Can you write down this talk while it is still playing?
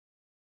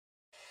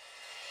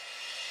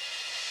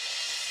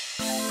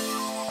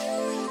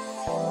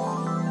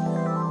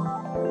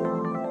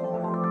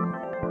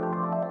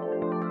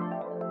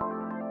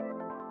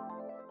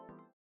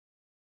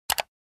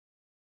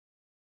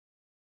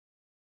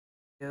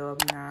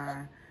12, nah.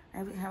 I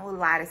have a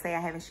lot to say. I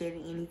haven't shed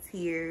any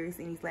tears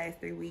in these last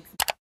 3 weeks.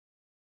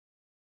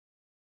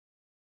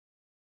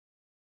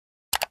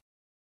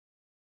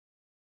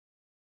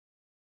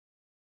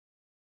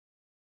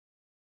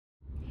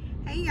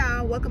 Hey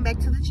y'all, welcome back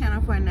to the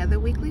channel for another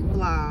weekly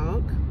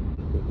vlog.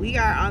 We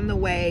are on the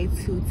way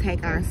to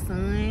take our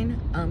son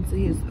to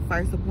his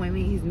first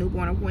appointment, his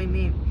newborn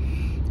appointment,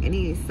 and it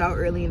is so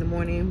early in the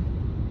morning.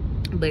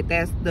 But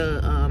that's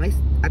the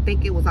I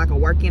think it was like a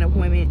work-in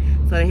appointment,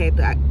 so they had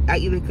to, I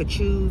either could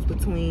choose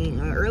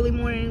between early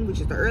morning, which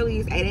is the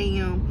earliest, 8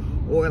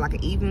 a.m., or like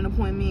an evening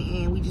appointment,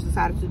 and we just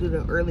decided to do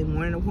the early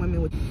morning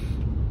appointment.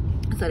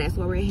 So that's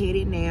where we're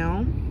headed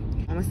now.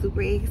 I'm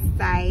super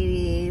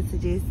excited to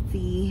just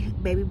see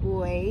baby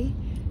boy,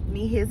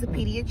 meet his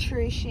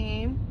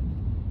pediatrician,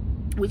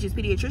 which his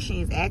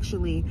pediatrician is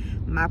actually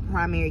my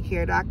primary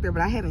care doctor,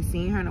 but I haven't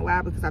seen her in a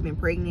while because I've been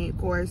pregnant, of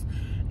course,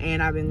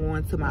 and I've been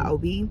going to my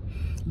OB.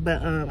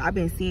 But I've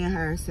been seeing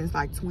her since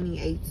like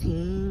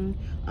 2018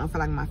 for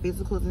like my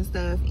physicals and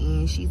stuff,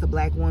 and she's a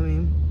black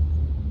woman,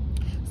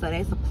 so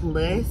that's a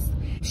plus.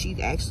 She's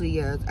actually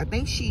I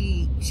think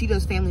she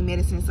does family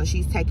medicine, so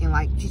she's taking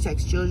like, she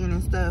takes children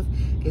and stuff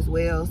as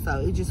well, so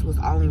it just was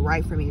only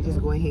right for me to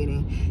just go ahead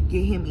and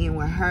get him in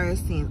with her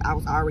since I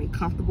was already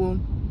comfortable.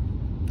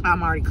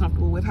 I'm already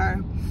comfortable with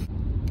her.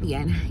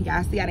 Yeah,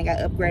 y'all see I done got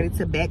upgraded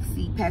to back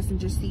seat,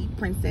 passenger seat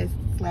princess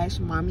 /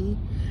 mommy.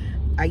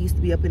 I used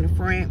to be up in the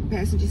front,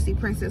 passenger seat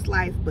princess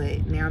life,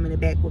 but now I'm in the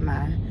back with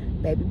my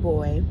baby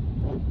boy.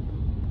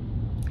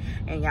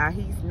 And y'all,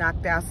 he's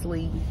knocked out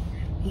sleep.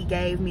 He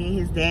gave me and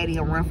his daddy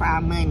a run for our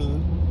money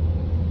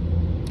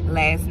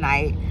last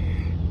night.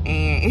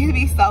 And it'd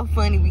be so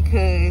funny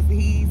because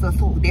he's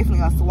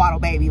definitely a swaddle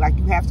baby. Like,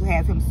 you have to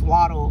have him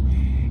swaddled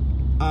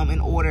in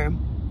order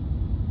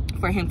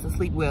for him to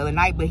sleep well at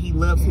night, but he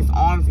loves his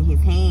arms and his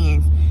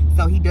hands,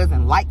 so he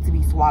doesn't like to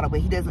be swaddled, but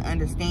he doesn't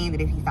understand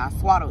that if he's not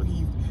swaddled,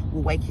 he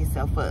will wake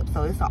himself up.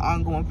 So it's an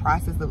ongoing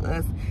process of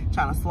us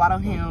trying to swaddle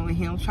him and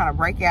him trying to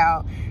break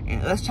out,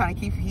 and us trying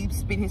to keep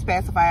spitting his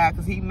pacifier out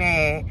because he's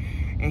mad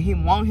and he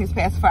wants his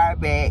pacifier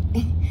back.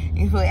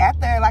 And so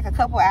after like a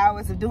couple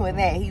hours of doing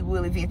that, he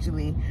will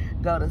eventually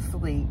go to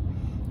sleep.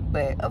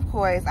 But of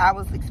course, I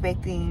was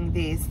expecting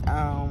this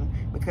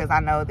because I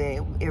know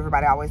that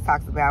everybody always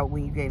talks about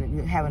when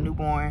you have a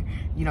newborn,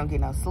 you don't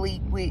get no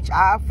sleep, which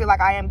I feel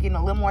like I am getting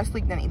a little more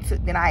sleep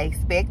than I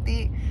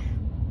expected.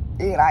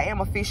 And I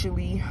am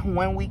officially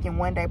 1 week and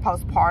 1 day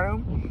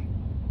postpartum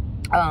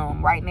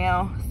right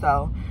now.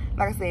 So,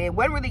 like I said,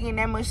 wasn't really getting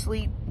that much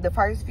sleep the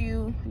first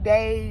few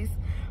days,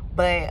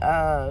 but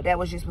that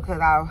was just because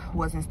I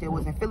wasn't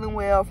feeling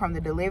well from the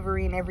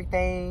delivery and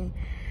everything.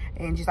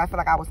 And just, I feel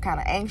like I was kind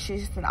of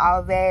anxious and all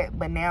of that.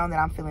 But now that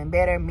I'm feeling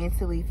better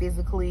mentally,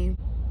 physically,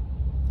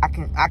 I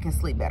can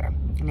sleep better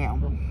now,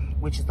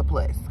 which is a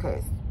plus.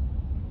 Because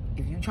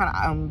if you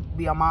trying to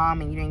be a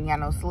mom and you didn't got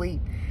no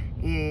sleep,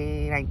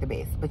 it ain't the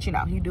best. But you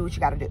know, you do what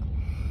you got to do.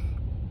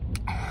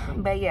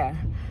 But yeah,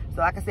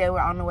 so like I said, we're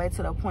on the way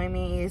to the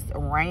appointment. It's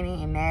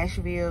raining in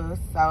Nashville,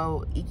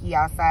 so icky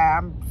outside.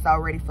 I'm so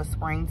ready for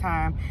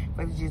springtime,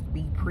 for it to just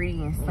be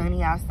pretty and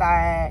sunny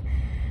outside.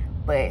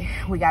 But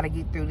we got to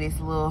get through this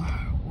little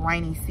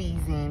rainy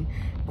season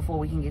before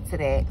we can get to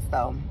that.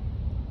 So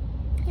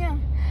yeah,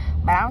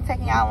 but I'm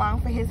taking y'all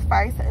along for his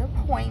first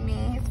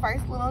appointment, his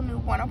first little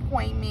newborn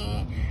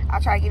appointment.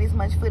 I'll try to get as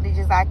much footage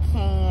as I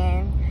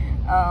can,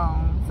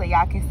 so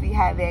y'all can see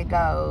how that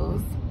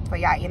goes for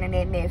y'all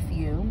internet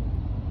nephew.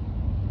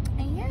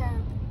 And yeah,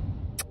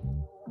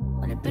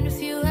 only been a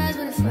few hours,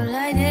 but it felt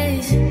like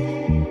days.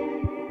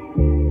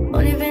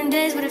 Only been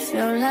days, but it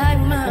felt like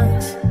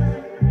months.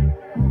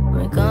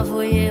 Gone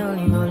for a year,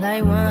 only know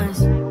like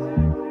once.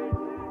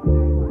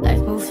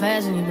 Life move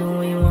fast when you do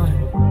what you want.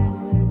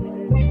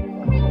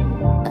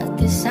 I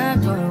guess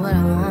I'm doing what I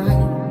want.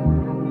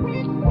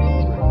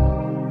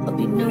 Hope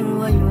you doing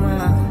what you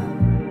want.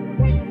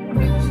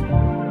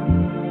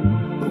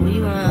 What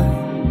you want.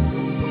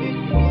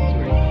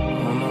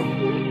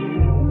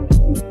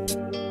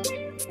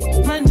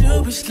 My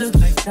new bitch look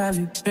like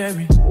Halle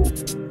Berry,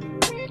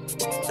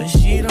 but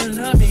she don't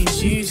love me,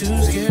 she too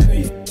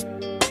scary.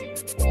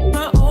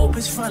 My old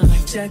bitch front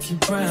like Jackie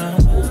Brown.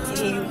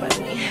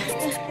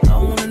 I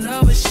wanna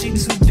know if she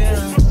too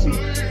down.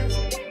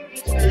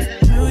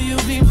 Will you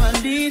be my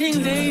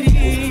leading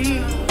lady?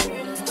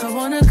 I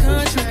want a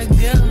contract,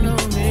 girl, no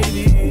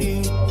maybe.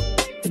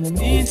 In the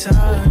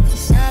meantime,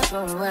 it's not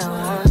going where I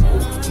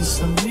want. It's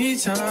some me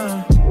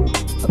time.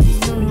 Hope you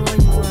doing what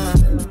you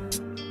want.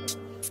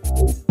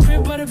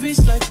 Crib by the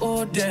beach like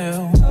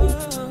Odell.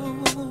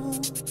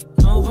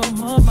 Over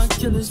my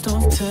killers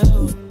don't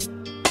tell.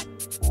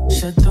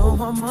 Shadow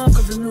my mom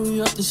got the New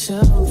York the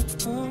shelf.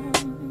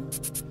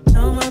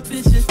 Now my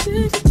bitch is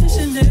to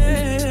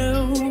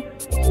Chanel.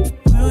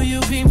 Will you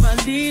be my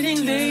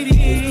leading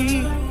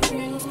lady?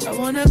 I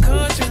want a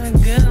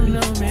contract, girl,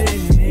 no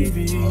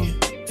maybe.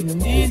 In the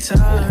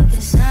meantime,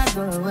 it's not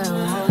going where I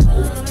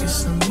want. It's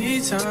some me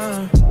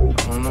time. I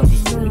don't know if you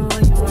doing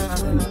what you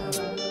want.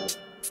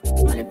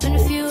 Only been a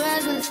few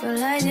hours, but it felt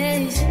like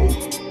days.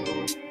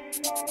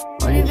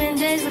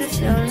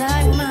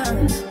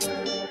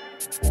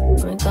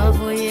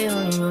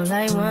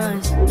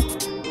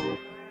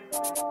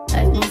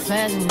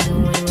 fast and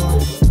do what you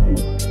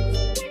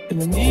want. In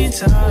the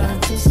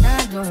meantime, just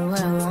stop doing what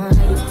I want.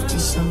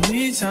 Just some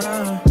me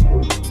time.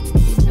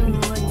 Keep doing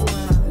what you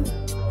want.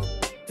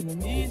 In the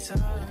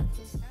meantime.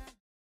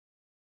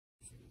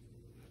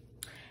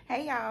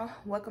 Hey y'all,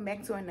 welcome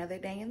back to another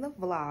day in the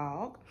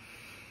vlog.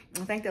 I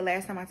think the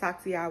last time I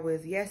talked to y'all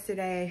was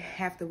yesterday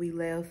after we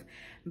left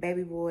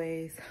baby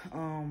boy's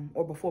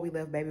or before we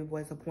left baby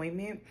boy's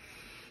appointment,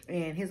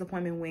 and his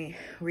appointment went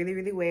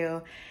really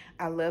well.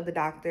 I love the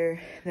doctor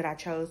that I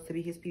chose to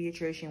be his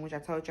pediatrician, which I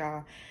told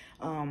y'all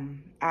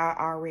I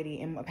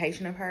already am a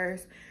patient of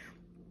hers,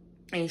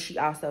 and she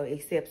also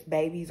accepts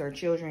babies or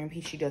children.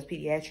 She does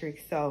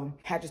pediatrics, so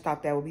I just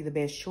thought that would be the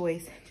best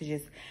choice to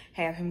just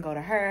have him go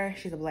to her.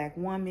 She's a Black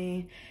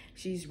woman.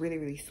 She's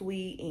really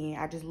sweet, and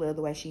I just love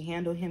the way she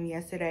handled him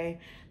yesterday.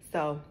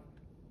 So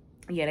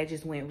yeah, that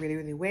just went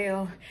really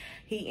well.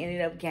 He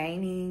ended up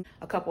gaining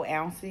a couple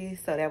ounces,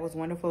 so that was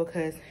wonderful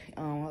because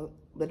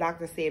the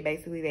doctor said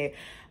basically that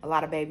a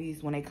lot of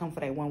babies, when they come for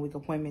that 1 week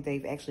appointment,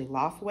 they've actually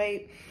lost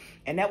weight.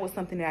 And that was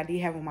something that I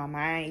did have on my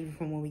mind even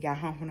from when we got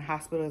home from the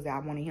hospital, is that I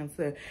wanted him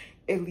to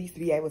at least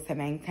be able to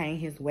maintain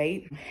his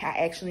weight. I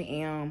actually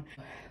am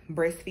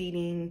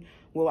breastfeeding.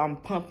 Well, I'm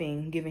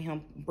pumping, giving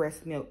him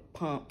breast milk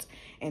pumped.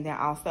 And then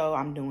also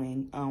I'm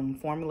doing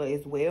formula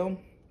as well.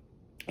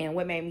 And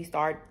what made me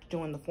start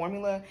doing the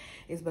formula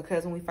is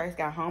because when we first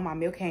got home, my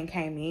milk hadn't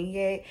came in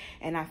yet.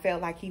 And I felt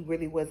like he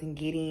really wasn't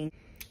getting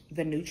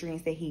the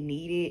nutrients that he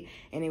needed,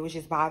 and it was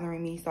just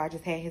bothering me. So I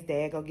just had his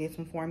dad go get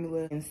some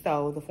formula. And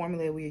so the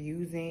formula we're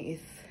using is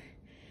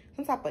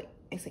some type of,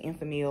 it's an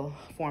Enfamil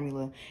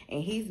formula,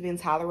 and he's been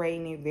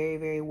tolerating it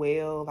very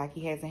well. Like,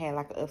 he hasn't had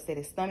like an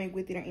upset stomach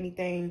with it or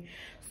anything.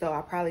 So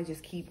I probably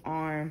just keep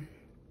on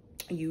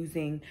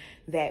using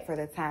that for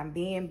the time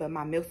being. But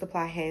my milk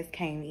supply has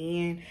came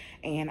in,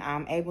 and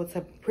I'm able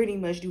to pretty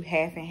much do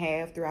half and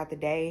half throughout the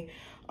day.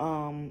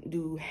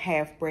 Do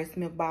half breast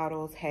milk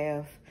bottles,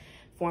 half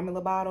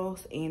formula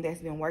bottles, and that's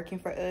been working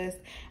for us.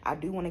 I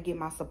do want to get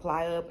my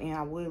supply up, and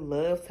I would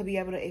love to be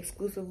able to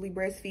exclusively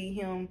breastfeed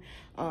him,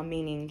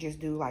 meaning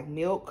just do like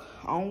milk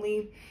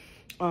only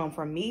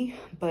for me.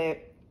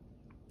 But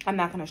I'm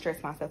not going to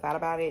stress myself out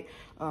about it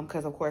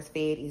because of course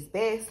fed is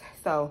best.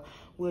 So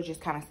we'll just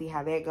kind of see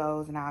how that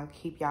goes, and I'll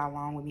keep y'all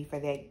along with me for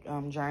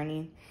that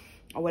journey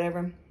or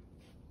whatever.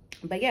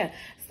 But yeah,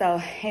 so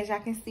as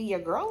y'all can see, your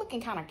girl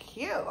looking kind of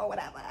cute or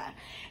whatever.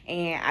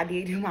 And I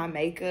did do my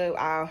makeup.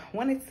 I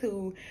wanted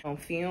to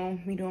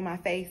film me doing my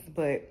face,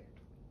 but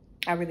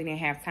I really didn't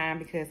have time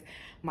because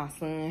my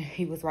son,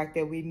 he was right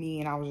there with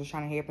me, and I was just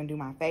trying to help him do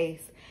my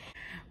face.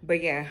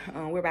 But yeah,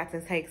 we're about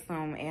to take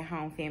some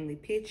at-home family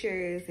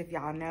pictures. If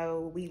y'all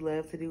know, we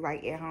love to do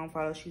like at-home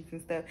photo shoots and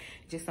stuff.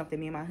 Just something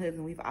me and my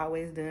husband, we've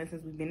always done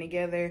since we've been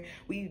together.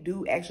 We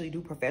do actually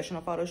do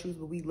professional photo shoots,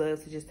 but we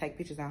love to just take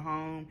pictures at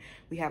home.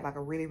 We have like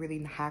a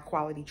really high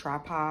quality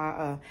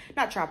tripod,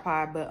 not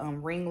tripod, but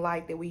ring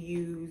light that we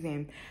use.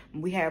 And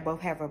we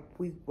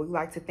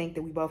like to think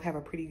that we both have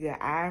a pretty good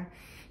eye.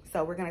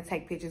 So we're gonna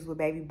take pictures with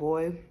baby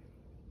boy.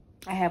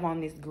 I have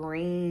on this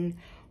green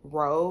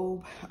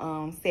robe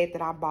set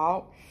that I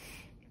bought.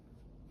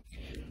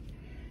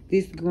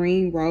 This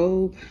green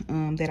robe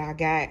that I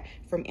got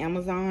from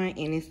Amazon,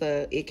 and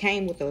it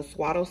came with a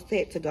swaddle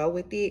set to go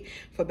with it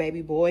for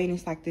baby boy, and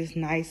it's like this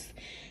nice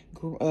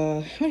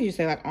what do you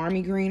say, like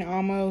army green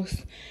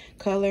almost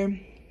color.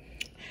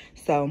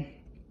 So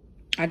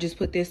I just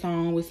put this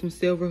on with some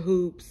silver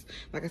hoops.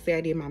 Like I said,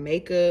 I did my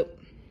makeup.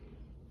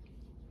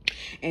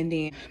 And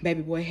then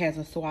baby boy has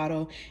a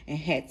swaddle and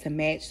hat to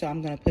match, so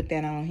I'm gonna put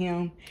that on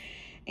him.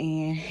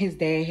 And his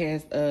dad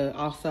has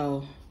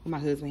also, my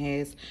husband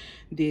has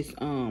this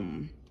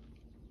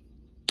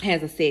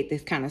has a set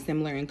that's kind of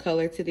similar in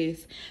color to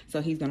this,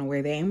 so he's gonna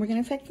wear that. And we're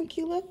gonna take some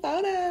cute little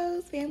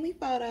photos, family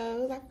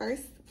photos, our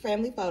first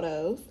family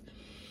photos.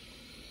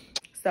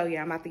 So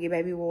yeah, I'm about to get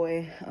baby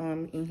boy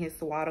in his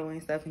swaddle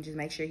and stuff, and just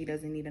make sure he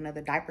doesn't need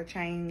another diaper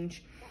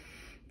change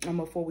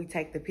before we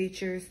take the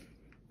pictures.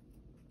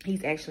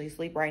 He's actually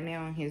asleep right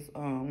now in his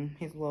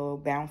little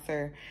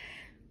bouncer.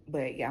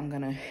 But yeah, I'm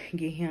gonna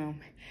get him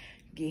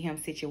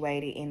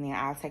situated, and then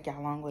I'll take y'all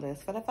along with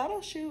us for the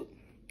photo shoot.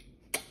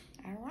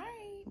 All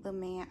right, the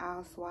man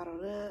all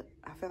swaddled up.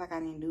 I feel like I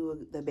didn't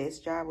do the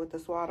best job with the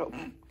swaddle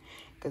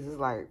because it's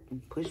like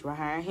pushed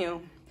behind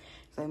him,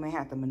 so he may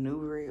have to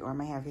maneuver it, or I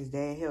may have his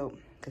dad help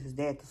because his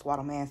dad's the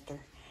swaddle master.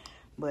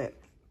 But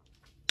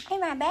hey,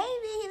 my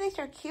baby, this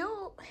you're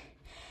cute.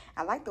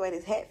 I like the way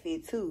this hat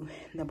fit too.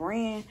 The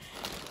brand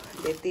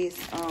that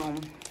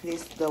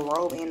the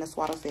robe and the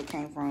swaddle set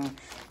came from,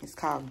 it's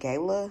called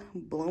Gala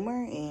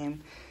Bloomer,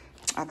 and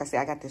like I said,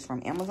 I got this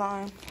from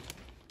Amazon.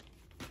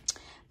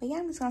 But yeah,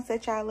 I'm just gonna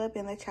set y'all up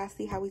and let y'all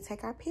see how we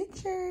take our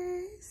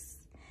pictures.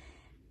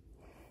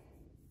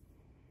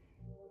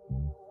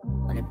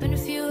 Only been a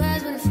few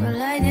hours, but it felt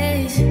like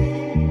days.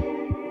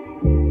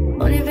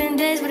 Only been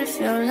days, but it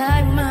felt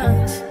like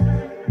months.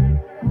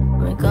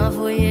 Been gone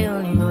for a year,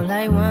 only go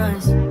like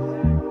once.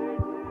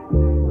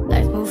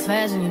 Life move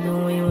fast when you do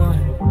what you want.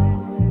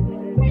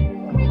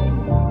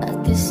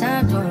 At this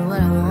time, doing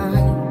what I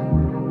want.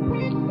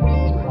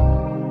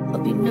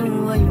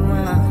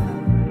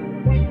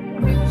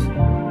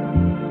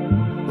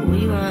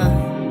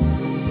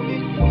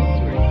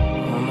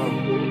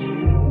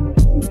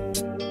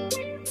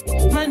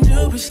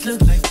 bitch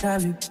look like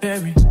Halle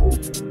Berry,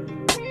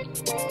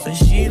 but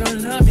she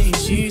don't love me,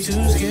 she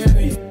too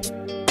scary.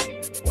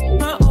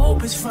 My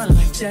old bitch front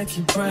like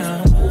Jackie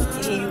Brown.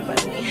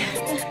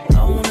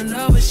 I wanna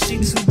love her, she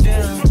too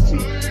down.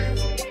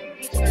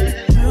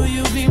 Will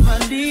you be my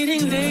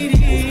leading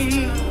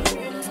lady?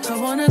 I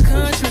want a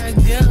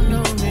contract, girl,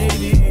 no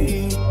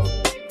maybe.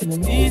 In the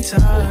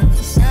meantime,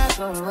 it's not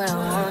going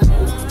well.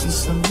 Need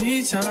some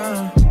me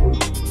time.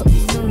 Hope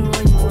you know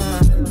what you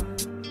want.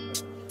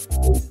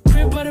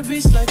 Crib by the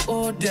beach like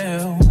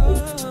Odell.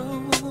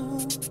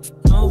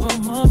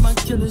 Over my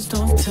killers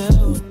don't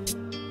tell.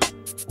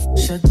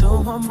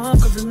 Shadow my mark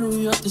of the New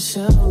York the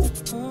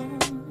shelf.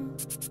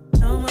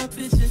 Now my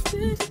bitch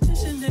is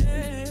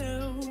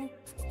Chanel.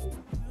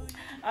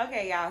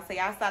 Okay, y'all, so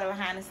y'all started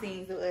behind the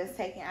scenes of us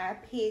taking our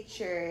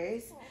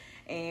pictures,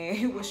 and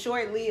it was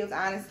short-lived,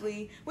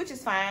 honestly, which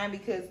is fine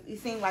because it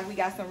seemed like we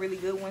got some really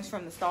good ones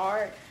from the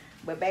start,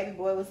 but baby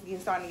boy was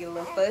starting to get a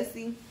little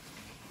fussy.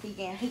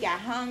 He got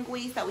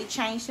hungry, so we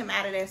changed him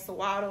out of that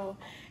swaddle,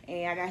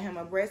 and I got him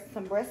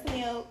some breast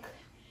milk,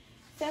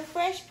 some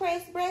fresh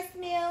pressed breast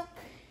milk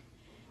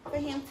for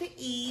him to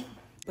eat.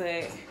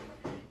 But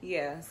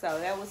yeah, so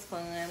that was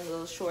fun, a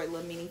little short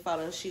little mini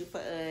photo shoot for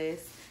us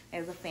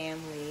as a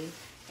family.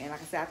 And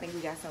like I said, I think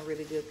we got some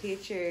really good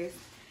pictures.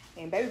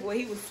 And baby boy,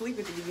 he was asleep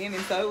at the beginning,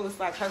 so it was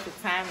like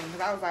perfect timing. Because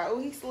I was like, oh,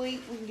 he's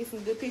asleep. We can get some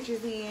good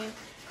pictures in.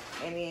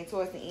 And then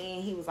towards the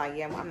end, he was like,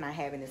 yeah, I'm not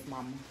having this,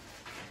 mama.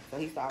 So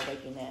he started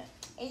waking up.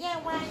 And yeah,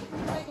 why?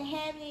 You wasn't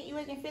having it? You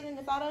wasn't feeling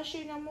the photo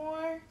shoot no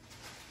more?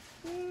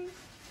 You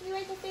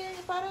wasn't feeling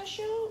the photo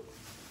shoot?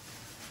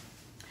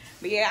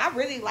 But yeah, I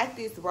really like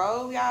this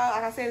robe, y'all.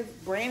 Like I said, this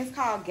brand is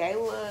called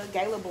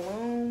Gala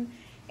Bloom.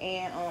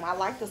 And I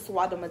like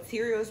the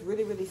material. It's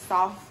really, really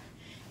soft.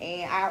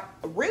 And I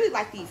really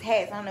like these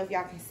hats. I don't know if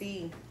y'all can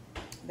see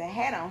the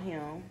hat on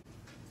him.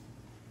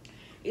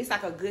 It's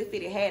like a good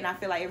fitted hat. And I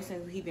feel like ever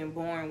since he's been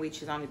born,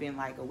 which has only been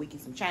like a week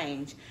and some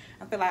change,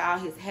 I feel like all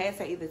his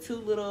hats are either too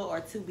little or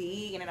too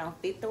big and they don't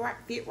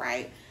fit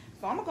right.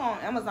 So I'm going to go on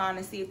Amazon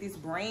and see if this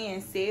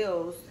brand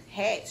sells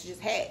hats,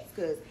 just hats.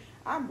 Because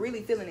I'm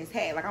really feeling this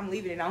hat. Like I'm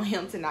leaving it on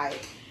him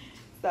tonight.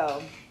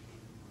 So,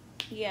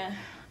 yeah.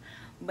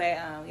 But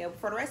yeah,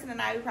 for the rest of the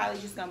night, we're probably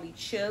just gonna be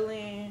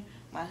chilling.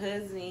 My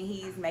husband,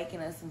 he's making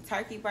us some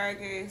turkey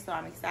burgers, so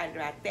I'm excited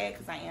about that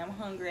because I am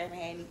hungry. I haven't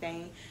had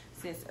anything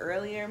since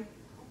earlier.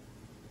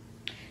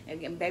 And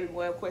again, baby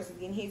boy, of course, is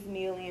getting his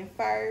meal in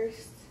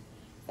first.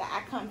 So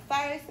I come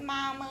first,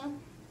 mama.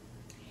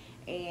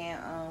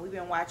 And we've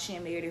been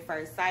watching Married at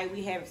First Sight.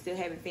 We still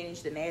haven't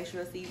finished the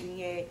Nashville season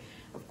yet.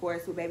 Of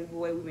course, with baby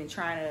boy, we've been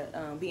trying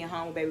to being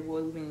home with baby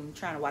boy. We've been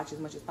trying to watch as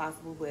much as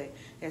possible, but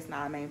that's not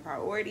our main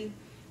priority.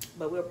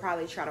 But we'll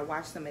probably try to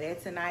watch some of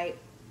that tonight.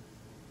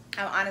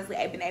 I've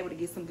been able to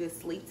get some good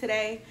sleep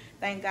today,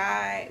 thank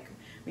God.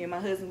 Me and my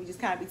husband, we just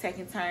kind of be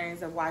taking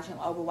turns of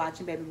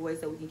overwatching baby boy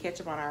so we can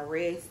catch up on our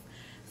rest.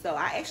 So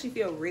I actually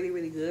feel really,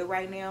 really good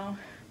right now.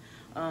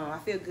 I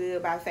feel good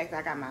about the fact that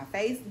I got my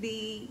face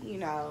beat, you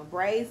know,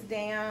 braids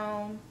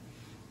down.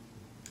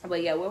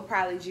 But yeah, we'll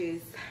probably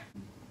just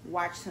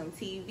watch some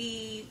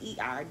TV, eat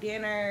our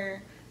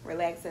dinner,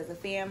 relax as a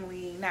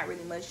family. Not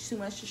really too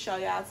much to show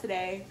y'all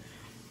today,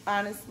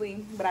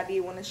 honestly, but I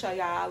did want to show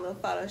y'all a little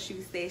photo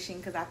shoot session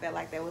because I felt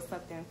like that was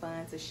something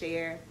fun to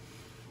share.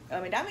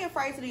 And don't be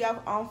afraid to do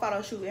your own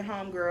photo shoot at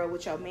home, girl,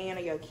 with your man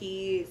or your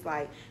kids.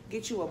 Like,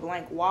 get you a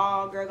blank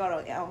wall, girl.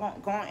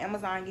 Go on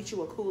Amazon and get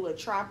you a cooler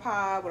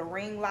tripod with a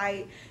ring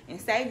light and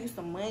save you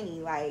some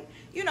money. Like,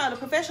 you know, the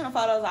professional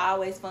photos are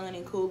always fun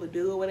and cool to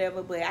do or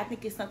whatever, but I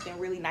think it's something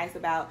really nice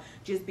about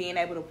just being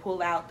able to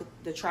pull out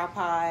the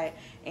tripod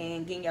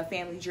and getting your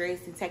family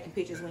dressed and taking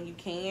pictures when you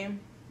can.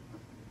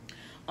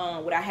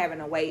 Without having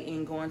to wait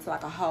and going to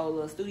like a whole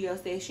little studio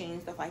session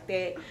and stuff like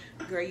that.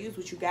 Girl, use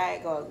what you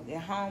got. Go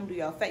at home, do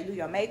your face, do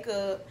your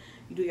makeup,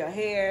 you do your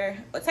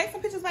hair, or take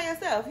some pictures by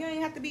yourself. You don't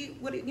even have to be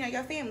with it, you know,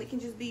 your family. It can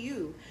just be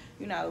you.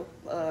 You know,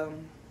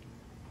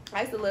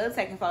 I used to love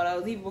taking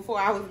photos even before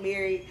I was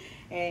married,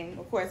 and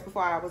of course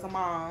before I was a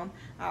mom.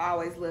 I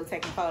always loved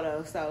taking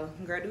photos. So,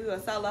 girl, do a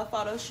solo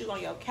photo shoot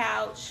on your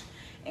couch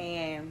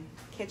and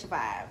catch a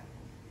vibe.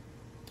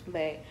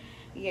 But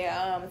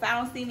yeah, if I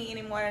don't see me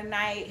anymore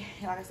tonight,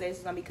 like I said, it's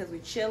gonna be because we're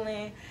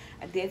chilling.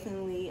 I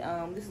definitely,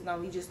 this is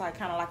gonna be just like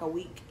kind of like a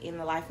week in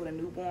the life with a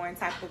newborn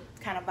type of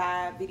kind of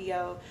vibe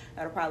video.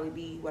 That'll probably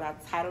be what I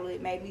title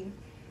it maybe.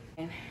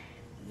 And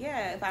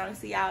yeah, if I don't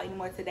see y'all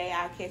anymore today,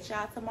 I'll catch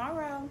y'all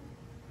tomorrow.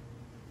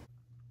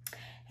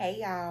 Hey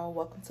y'all,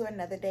 welcome to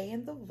another day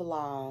in the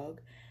vlog.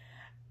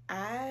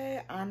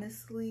 I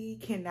honestly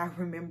cannot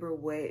remember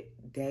what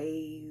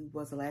day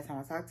was the last time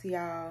I talked to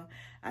y'all.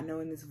 I know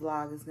in this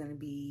vlog is going to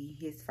be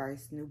his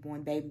first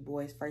newborn, baby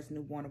boy's first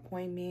newborn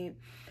appointment.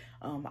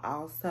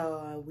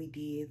 Also, we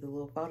did the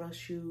little photo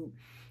shoot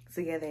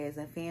together as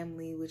a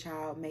family, which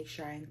I'll make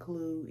sure I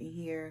include in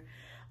here.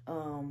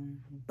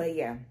 But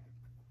yeah,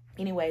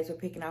 anyways, we're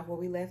picking off where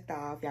we left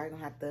off. Y'all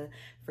gonna have to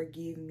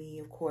forgive me.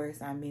 Of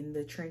course, I'm in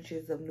the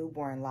trenches of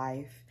newborn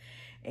life.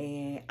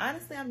 And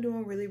honestly, I'm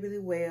doing really, really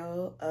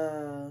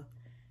well.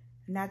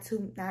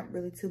 not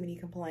really too many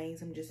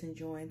complaints. I'm just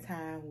enjoying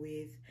time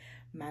with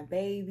my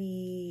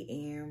baby,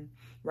 and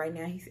right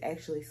now he's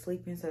actually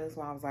sleeping, so that's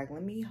why I was like,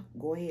 let me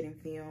go ahead and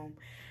film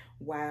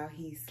while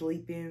he's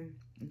sleeping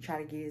and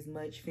try to get as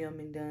much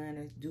filming done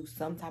or do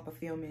some type of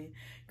filming,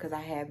 because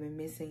I have been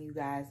missing you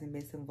guys and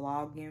missing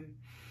vlogging.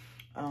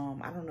 I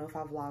don't know if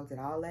I vlogged at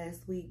all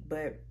last week,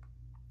 but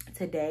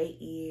today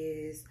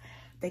is,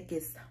 I think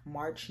it's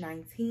March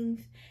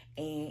 19th,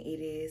 and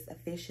it is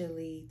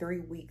officially 3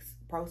 weeks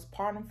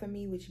postpartum for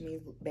me, which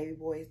means baby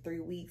boy is 3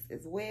 weeks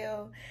as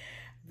well.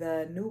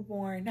 The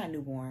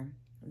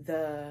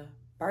the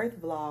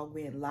birth vlog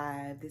went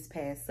live this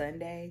past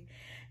Sunday,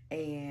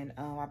 and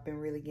I've been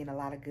really getting a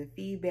lot of good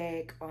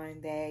feedback on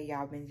that.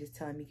 Y'all been just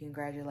telling me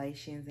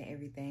congratulations and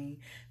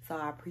everything, so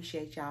I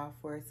appreciate y'all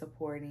for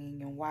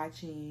supporting and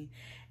watching,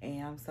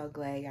 and I'm so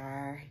glad y'all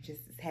are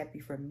just as happy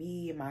for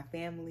me and my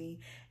family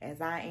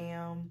as I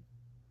am.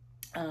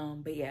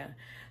 But yeah,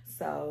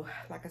 so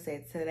like I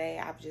said, today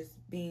I've just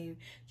been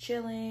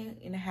chilling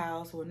in the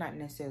house. Well, not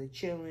necessarily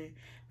chilling,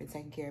 been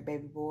taking care of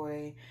baby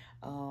boy,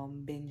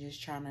 been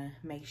just trying to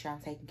make sure I'm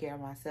taking care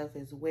of myself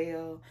as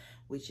well,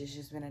 which has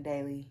just been a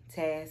daily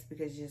task,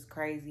 because it's just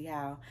crazy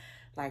how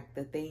like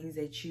the things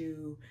that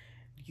you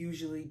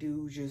usually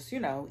do, just,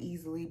 you know,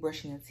 easily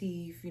brushing your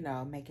teeth, you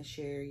know, making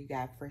sure you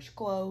got fresh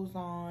clothes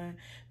on,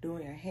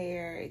 doing your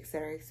hair,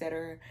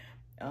 etc.,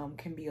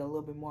 can be a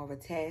little bit more of a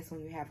task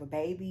when you have a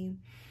baby.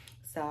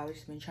 So I've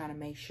just been trying to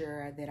make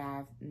sure that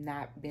I've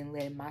not been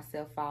letting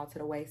myself fall to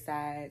the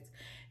wayside,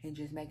 and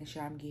just making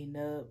sure I'm getting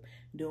up,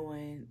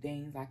 doing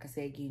things, like I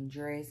said, getting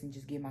dressed and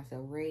just getting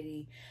myself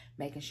ready,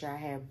 making sure I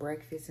have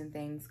breakfast and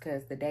things,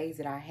 because the days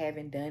that I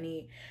haven't done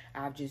it,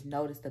 I've just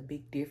noticed a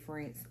big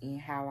difference in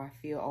how I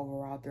feel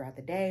overall throughout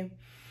the day.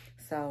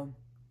 So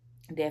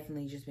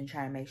definitely just been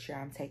trying to make sure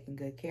I'm taking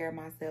good care of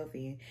myself.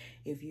 And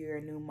if you're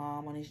a new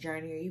mom on this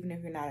journey, or even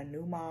if you're not a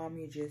new mom,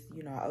 you're just,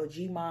 you know,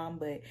 OG mom,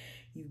 but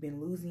you've been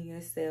losing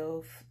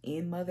yourself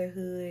in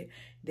motherhood,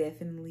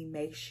 definitely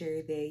make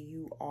sure that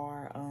you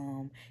are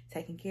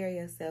taking care of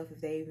yourself.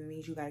 If that even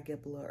means you gotta get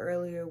up a little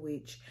earlier,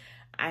 which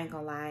I ain't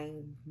gonna lie, I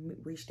ain't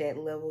reached that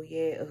level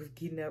yet of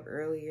getting up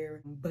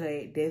earlier,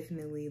 but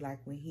definitely like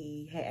when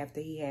after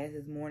he has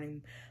his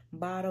morning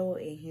bottle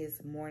and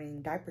his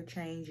morning diaper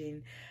change,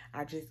 and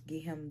I just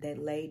get him that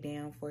lay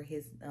down for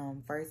his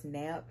first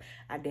nap,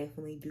 I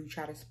definitely do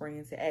try to spring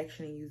into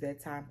action and use that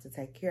time to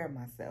take care of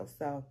myself.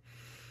 So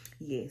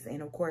yes,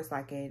 and of course,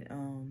 like at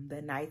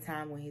the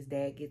nighttime when his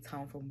dad gets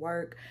home from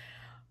work,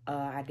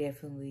 I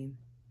definitely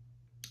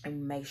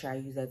make sure I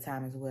use that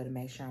time as well to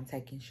make sure I'm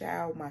taking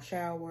my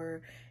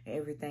shower and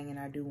everything. And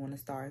I do want to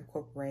start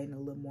incorporating a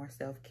little more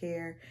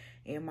self-care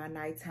in my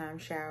nighttime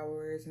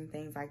showers and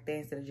things like that,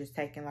 instead of just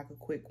taking like a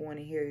quick one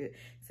and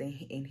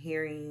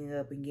hurrying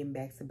up and getting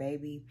back to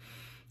baby.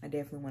 I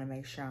definitely want to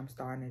make sure I'm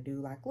starting to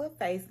do like little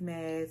face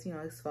masks, you know,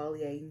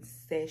 exfoliating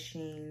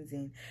sessions.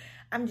 And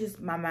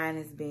my mind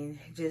has been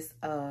just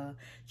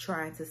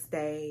trying to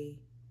stay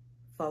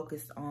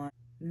focused on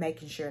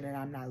making sure that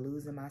I'm not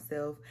losing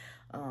myself,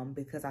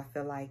 because I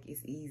feel like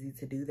it's easy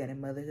to do that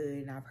in motherhood,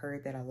 and I've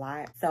heard that a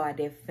lot. So I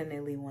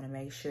definitely want to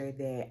make sure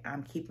that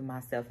I'm keeping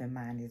myself in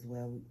mind as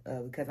well,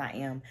 because I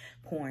am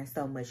pouring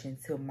so much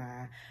into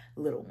my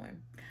little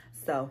one.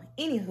 So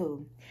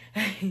anywho,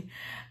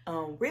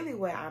 really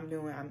what I'm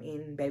doing, I'm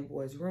in baby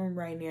boy's room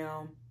right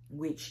now,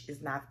 which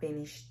is not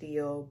finished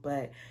still,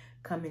 but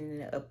coming in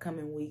the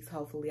upcoming weeks,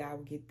 hopefully I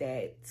will get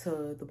that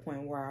to the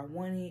point where I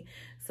want it,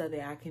 so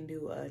that I can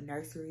do a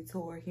nursery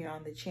tour here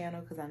on the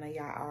channel, because I know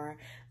y'all are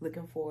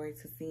looking forward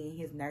to seeing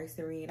his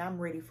nursery, and I'm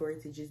ready for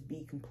it to just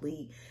be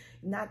complete.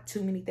 Not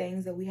too many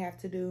things that we have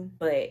to do,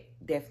 but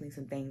definitely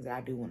some things that I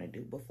do want to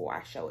do before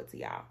I show it to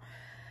y'all.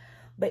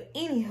 But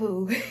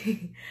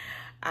anywho,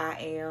 I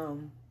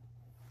am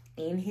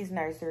in his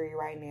nursery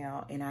right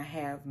now, and I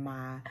have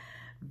my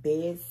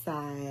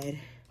bedside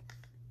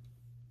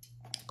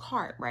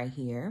cart right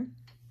here.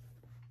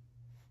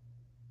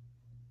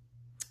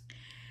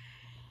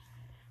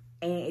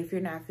 And if you're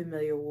not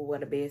familiar with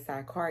what a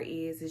bedside cart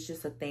is, it's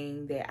just a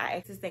thing that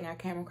I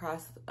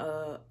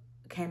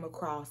came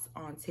across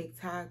on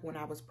TikTok when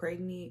I was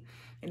pregnant,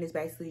 and it's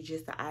basically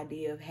just the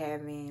idea of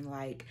having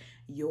like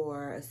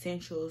your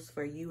essentials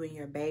for you and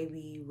your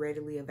baby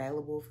readily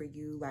available for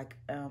you, like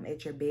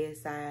at your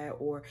bedside.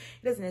 Or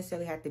it doesn't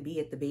necessarily have to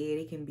be at the bed,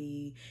 it can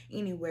be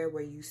anywhere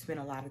where you spend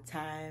a lot of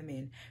time.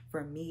 And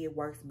for me, it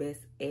works best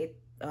at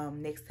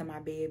next to my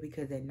bed,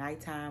 because at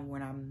nighttime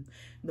when I'm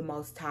the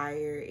most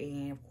tired,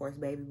 and of course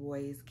baby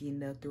boy is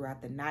getting up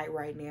throughout the night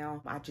right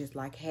now, I just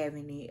like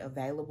having it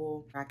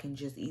available. I can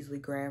just easily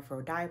grab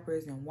for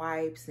diapers and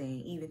wipes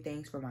and even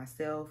things for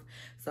myself.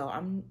 So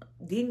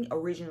didn't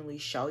originally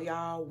show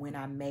y'all when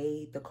I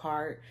made the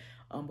cart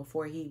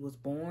before he was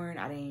born.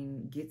 I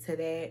didn't get to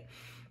that.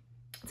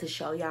 to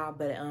show y'all.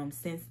 But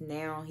since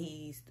now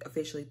he's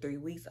officially 3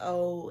 weeks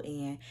old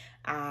and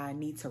I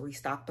need to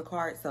restock the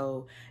cart,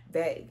 so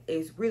that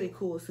is really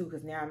cool too,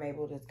 because now I'm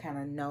able to kind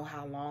of know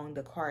how long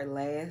the cart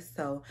lasts.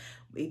 So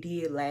it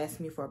did last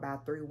me for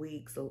about 3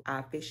 weeks, so I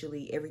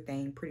officially,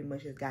 everything pretty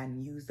much has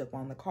gotten used up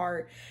on the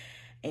cart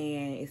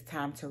and it's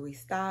time to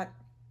restock.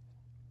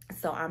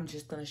 So I'm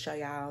just gonna show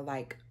y'all,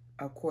 like,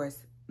 of course,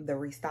 the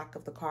restock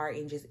of the cart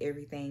and just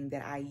everything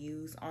that I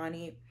use on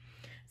it.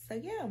 So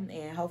yeah,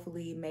 and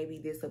hopefully maybe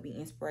this will be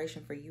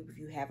inspiration for you if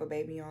you have a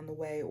baby on the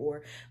way,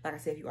 or like I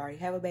said, if you already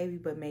have a baby,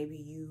 but maybe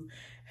you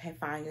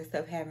find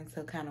yourself having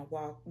to kind of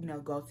walk, you know,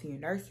 go to your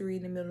nursery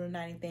in the middle of the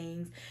night and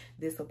things.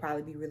 This will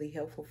probably be really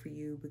helpful for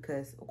you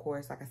because, of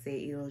course, like I said,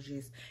 it'll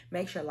just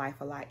make your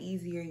life a lot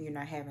easier. You're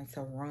not having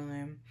to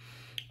run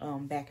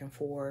back and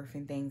forth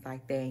and things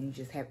like that. And you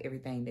just have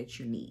everything that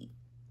you need.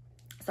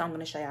 So I'm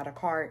going to show y'all the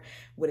cart,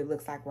 what it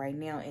looks like right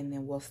now, and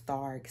then we'll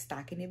start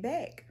stocking it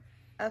back.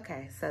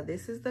 Okay, so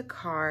this is the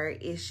cart.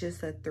 It's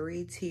just a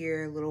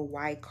 3-tier little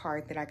white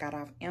cart that I got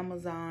off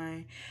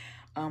Amazon.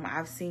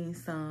 I've seen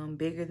some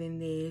bigger than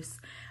this.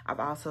 I've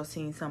also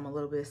seen some a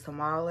little bit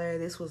smaller.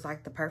 This was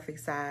like the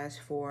perfect size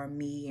for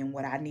me and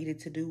what I needed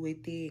to do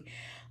with it.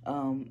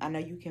 I know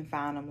you can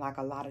find them like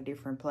a lot of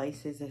different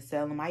places that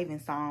sell them. I even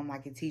saw them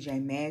like at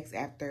TJ Maxx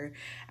after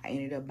I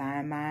ended up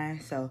buying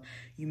mine. So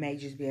you may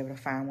just be able to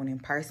find one in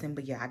person.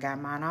 But yeah, I got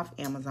mine off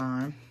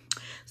Amazon.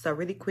 So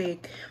really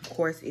quick, of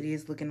course, it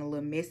is looking a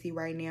little messy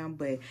right now,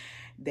 but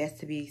that's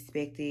to be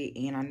expected.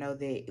 And I know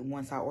that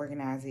once I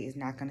organize it, it's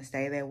not going to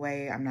stay that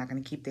way. I'm not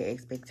going to keep the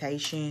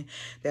expectation.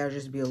 That'll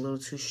just be a little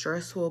too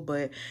stressful.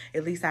 But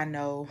at least I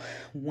know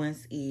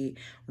once it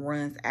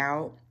runs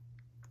out,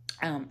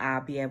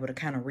 I'll be able to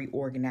kind of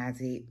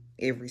reorganize it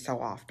every so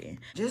often.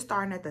 Just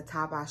starting at the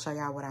top, I'll show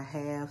y'all what I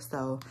have.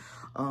 So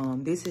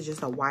this is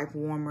just a wipe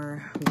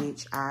warmer,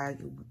 which I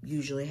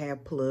usually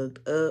have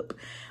plugged up.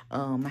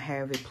 I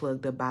have it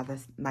plugged up by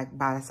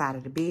the side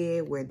of the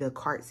bed where the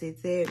cart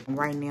sits at.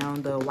 Right now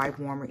the wipe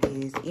warmer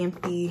is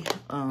empty,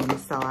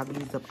 so I've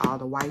used up all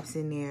the wipes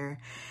in there.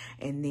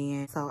 And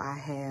then so I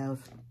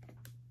have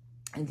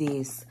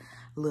this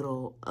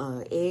little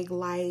egg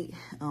light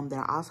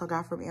that I also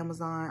got from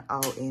Amazon.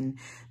 Oh, and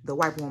the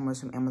wipe warmers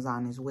from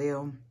Amazon as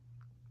well.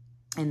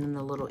 And then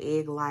the little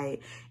egg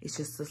light, it's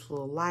just this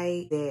little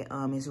light that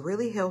is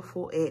really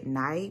helpful at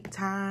night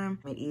time.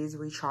 It is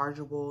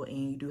rechargeable,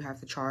 and you do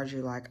have to charge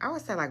it, like, I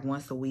would say like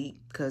once a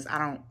week, because I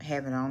don't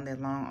have it on that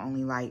long,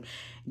 only like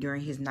during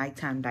his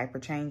nighttime diaper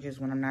changes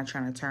when I'm not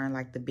trying to turn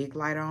like the big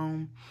light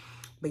on.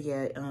 But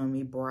yeah,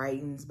 it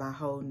brightens by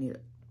holding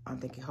it. I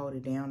think you hold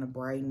it down to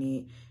brighten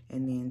it,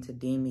 and then to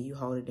dim it, you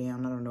hold it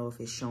down. I don't know if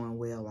it's showing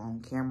well on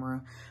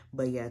camera,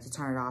 but yeah, to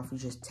turn it off, you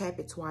just tap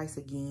it twice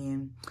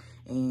again.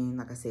 And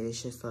like I said,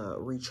 it's just a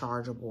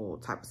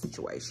rechargeable type of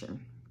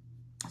situation.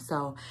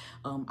 So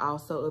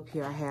also up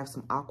here I have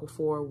some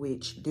Aquaphor,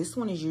 which this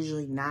one is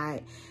usually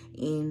not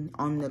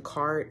on the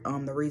cart.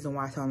 The reason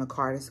why it's on the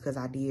cart is because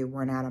I did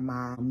run out of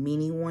my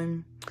mini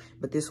one,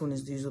 but this one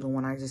is usually the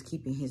one I just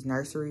keep in his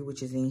nursery,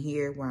 which is in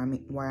here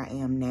where I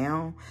am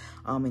now.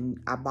 And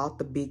I bought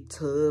the big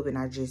tub and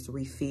I just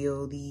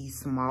refill these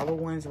smaller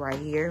ones right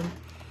here.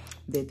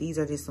 That these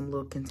are just some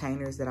little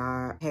containers that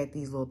I had,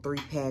 these little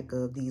 3-pack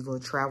of these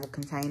little travel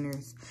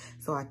containers.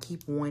 So I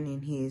keep one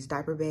in his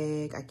diaper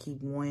bag. I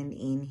keep one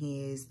in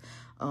his,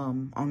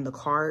 on the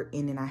cart.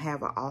 And then I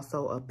have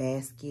also a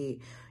basket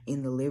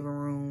in the living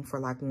room for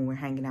like when we're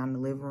hanging out in the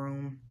living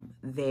room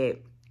that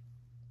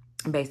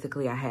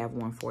basically I have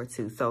one for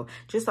too. So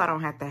just so I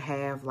don't have to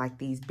have like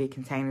these big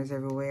containers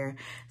everywhere.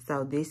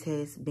 So this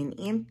has been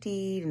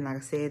emptied, and like I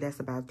said, that's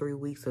about 3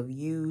 weeks of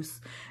use.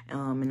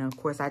 And of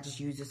course I just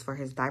use this for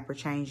his diaper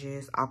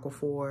changes,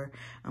 Aquaphor.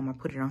 I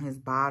put it on his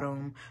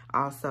bottom.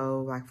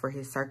 Also, like for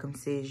his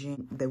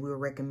circumcision, that we were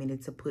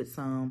recommended to put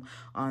some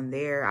on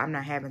there. I'm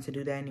not having to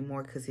do that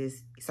anymore because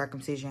his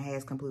circumcision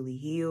has completely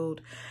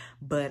healed.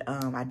 But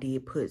I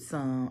did put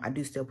some, I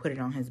do still put it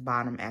on his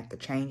bottom after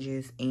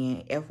changes.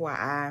 And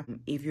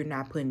FYI, if you're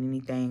not putting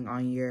anything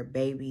on your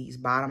baby's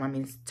bottom, I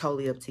mean, it's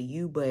totally up to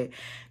you, but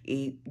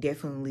it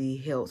definitely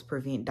helps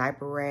prevent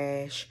diaper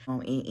rash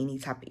and any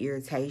type of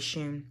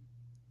irritation.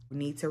 You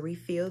need to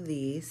refill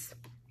this.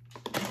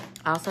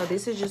 Also,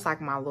 this is just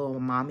like my little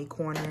mommy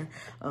corner.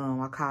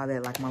 I call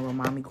that like my little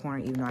mommy corner,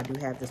 even though I do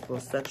have this little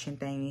suction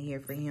thing in here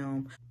for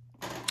him.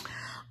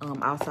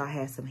 Also, I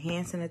have some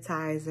hand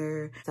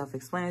sanitizer,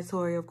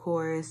 self-explanatory, of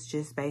course,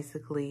 just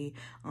basically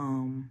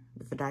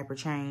if a diaper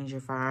change,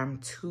 if I'm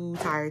too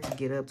tired to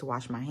get up to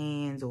wash my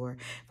hands, or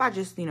if I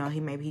just, you know,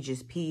 maybe he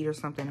just peed or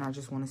something and I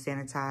just want to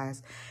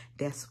sanitize,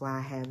 that's why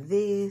I have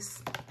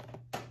this.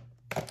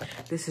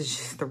 This is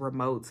just the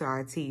remote to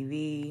our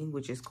TV,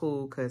 which is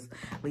cool because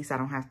at least I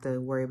don't have to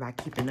worry about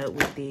keeping up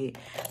with it.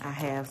 I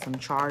have some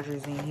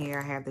chargers in here.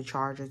 I have the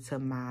charger to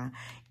my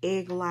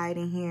egg light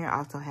in here. I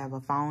also have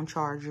a phone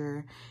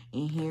charger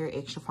in here,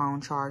 extra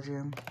phone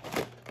charger.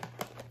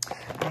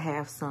 I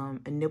have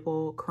some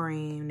nipple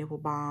cream, nipple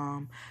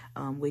balm,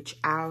 which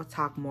I'll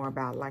talk more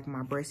about like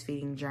my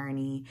breastfeeding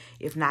journey,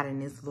 if not in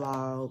this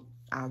vlog,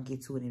 I'll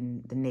get to it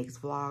in the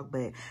next vlog.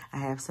 But I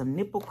have some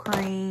nipple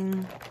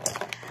cream.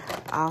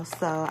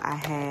 Also, I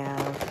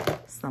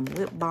have some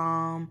lip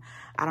balm.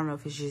 I don't know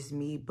if it's just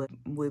me, but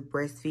with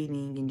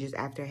breastfeeding and just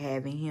after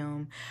having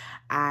him,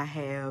 I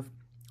have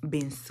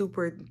been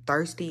super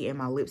thirsty and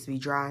my lips be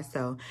dry.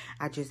 So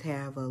I just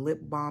have a lip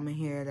balm in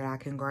here that I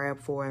can grab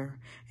for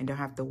and don't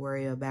have to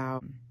worry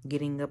about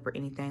getting up or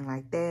anything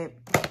like that.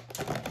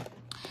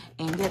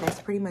 And yeah, that's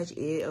pretty much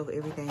it of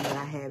everything that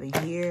I have in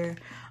here.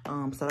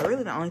 So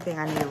really the only thing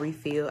I need to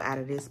refill out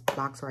of this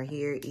box right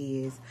here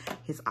is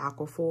his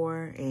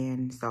Aquaphor.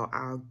 And so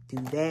I'll do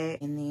that.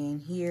 And then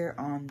here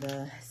on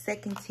the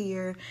second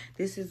tier,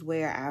 this is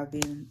where I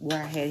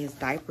had his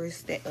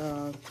diapers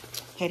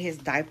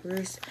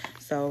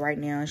So right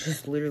now it's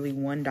just literally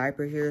one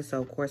diaper here. So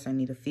of course I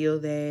need to fill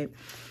that.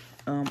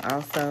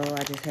 Also,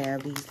 I just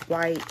have these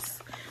wipes.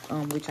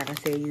 Which, like I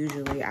said,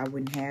 usually I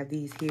wouldn't have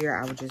these here.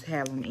 I would just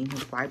have them in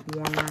his wipe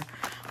warmer.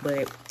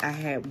 But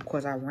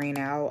because I ran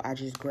out, I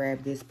just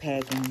grabbed this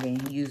pack and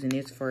been using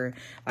this for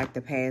like the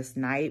past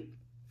night.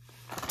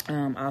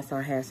 Also,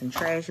 I have some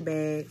trash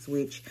bags,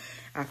 which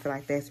I feel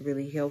like that's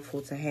really helpful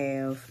to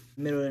have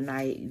middle of the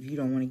night if you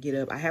don't want to get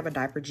up. I have a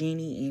diaper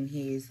genie in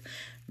his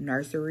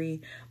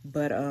nursery,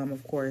 but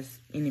of course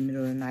in the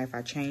middle of the night if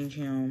I change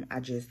him, I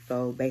just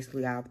I'll throw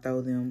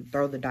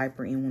the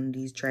diaper in one of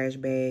these trash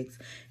bags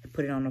and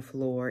put it on the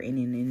floor, and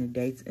then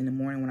in the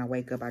morning when I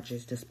wake up I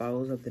just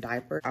dispose of the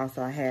diaper.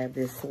 Also, I have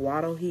this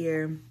swaddle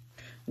here,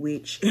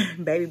 which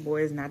baby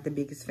boy is not the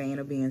biggest fan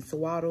of being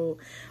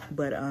swaddled,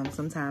 but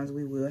sometimes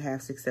we will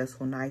have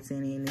successful nights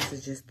in it. And this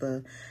is just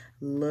the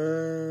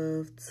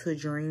Love to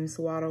Dream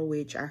swaddle,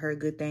 which I heard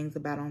good things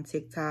about on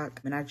TikTok,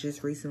 and I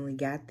just recently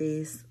got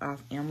this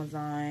off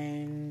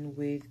Amazon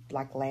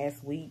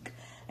last week.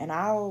 And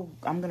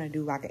I'm gonna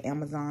do like an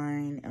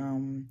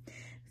Amazon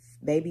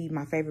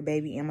my favorite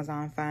baby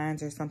Amazon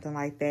finds or something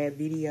like that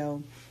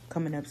video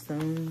coming up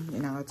soon,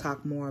 and I'll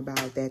talk more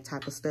about that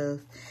type of stuff.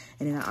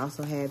 And then I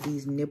also have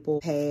these nipple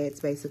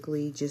pads,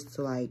 basically just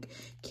to like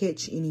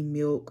catch any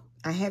milk.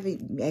 I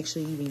haven't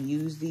actually even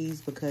used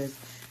these because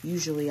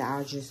usually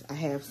I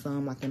have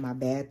some like in my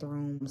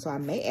bathroom. So I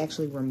may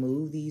actually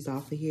remove these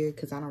off of here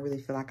because I don't really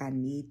feel like I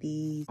need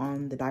these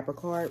on the diaper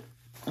cart,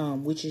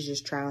 which is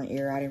just trial and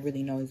error. I didn't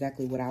really know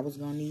exactly what I was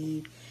gonna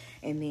need.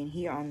 And then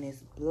here on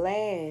this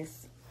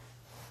last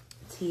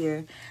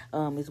tier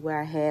is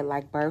where I had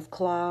like birth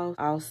cloths.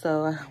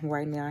 Also,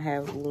 right now I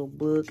have a little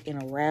book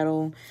and a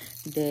rattle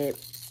that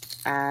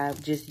I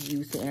just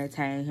used to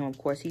entertain him. Of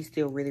course, he's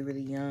still really,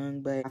 really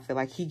young, but I feel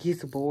like he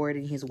gets bored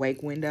in his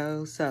wake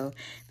window. So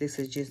this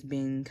has just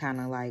been kind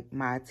of like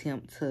my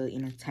attempt to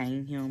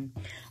entertain him.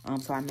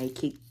 So I may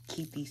keep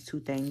these two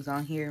things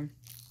on here.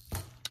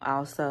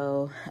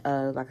 Also,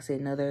 like I said,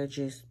 another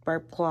just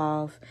burp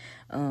cloth.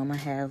 I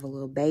have a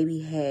little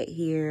baby hat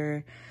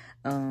here.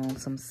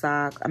 Some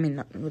socks.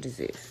 What is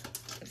this?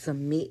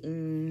 Some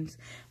mittens,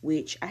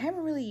 which I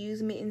haven't really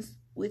used mittens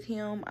with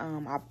him.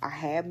 I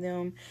have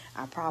them.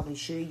 I probably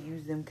should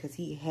use them because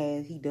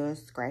he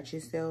does scratch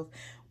himself.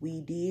 We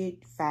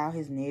did file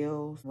his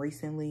nails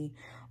recently,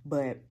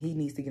 but he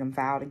needs to get them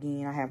filed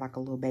again. I have like a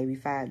little baby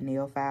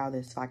nail file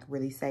that's like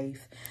really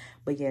safe.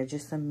 But yeah,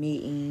 just some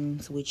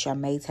mittens, which I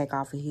may take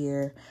off of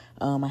here.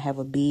 I have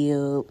a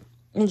bib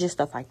and just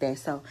stuff like that.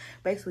 So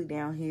basically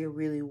down here,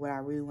 really what I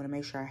really want to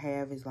make sure I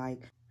have is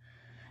like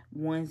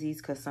onesies,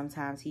 because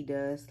sometimes he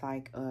does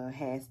like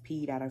has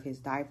peed out of his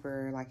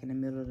diaper like in the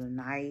middle of the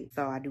night.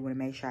 So I do want to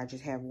make sure I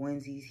just have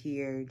onesies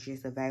here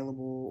just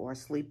available, or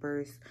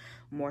sleepers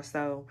more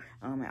so,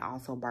 and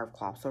also birth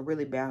cloths. So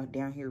really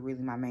down here,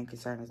 really my main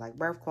concern is like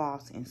birth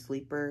cloths and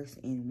sleepers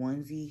and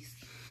onesies.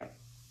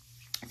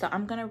 So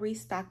I'm gonna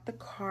restock the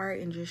cart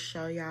and just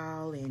show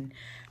y'all and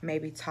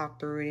maybe talk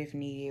through it if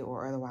needed,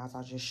 or otherwise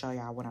I'll just show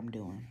y'all what I'm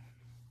doing.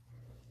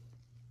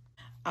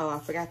 Oh, I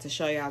forgot to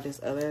show y'all this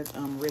other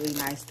really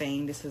nice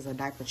thing. This is a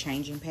diaper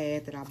changing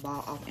pad that I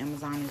bought off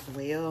Amazon as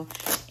well.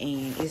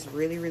 And it's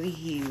really, really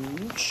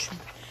huge.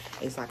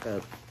 It's like a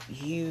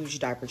huge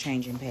diaper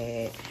changing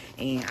pad.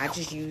 And I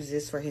just use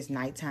this for his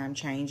nighttime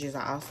changes.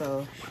 I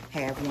also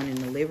have one in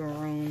the living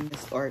room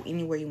or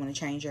anywhere you want to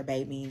change your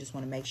baby. You just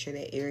want to make sure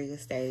that area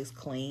stays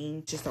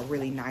clean. Just a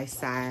really nice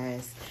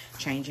size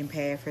changing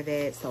pad for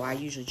that. So I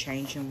usually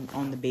change him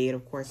on the bed,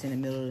 of course, in the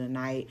middle of the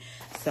night.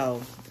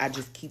 So I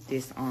just keep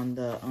this on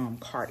the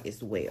cart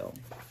as well.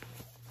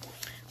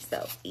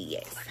 So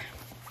yes.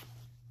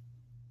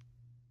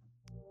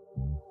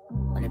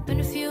 Only been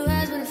a few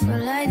hours, but it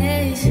felt like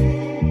days.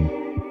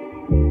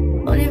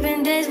 Only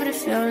been days, but it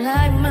felt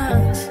like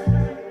months.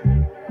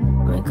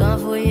 Been gone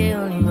for a year,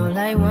 only know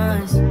like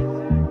once.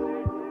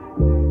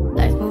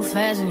 Life moves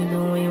fast when you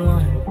do what you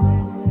want.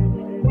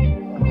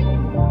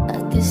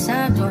 At this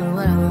time, doing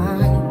what I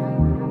want.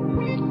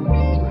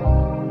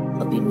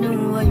 Hope you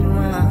doing what you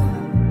want.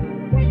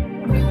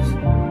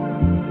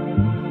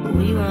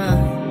 What you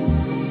want?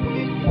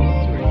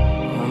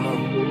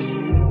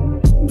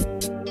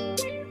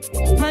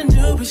 My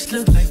new bitch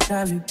look like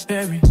Halle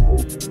Berry,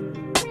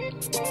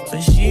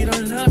 but she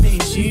don't love me,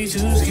 she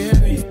too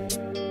scary.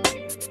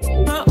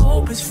 My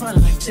opus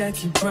front like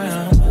Jackie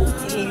Brown.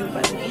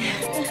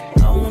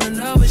 I wanna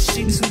know if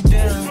she too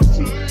down.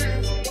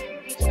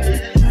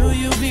 Will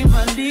you be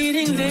my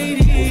leading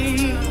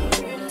lady?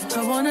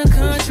 I want a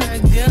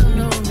contract, girl,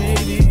 no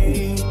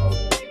maybe.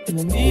 In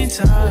the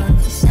meantime,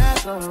 it's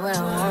not going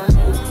well, huh?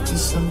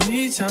 Just some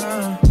me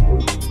time.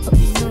 Hope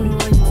you do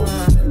what you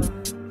want.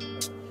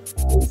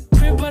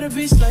 Crib by the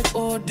beach like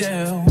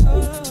Odell.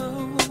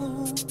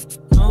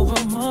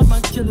 Over more, my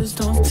killers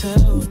don't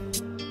tell.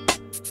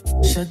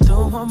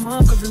 Chateau, my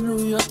mark of the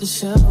New York, the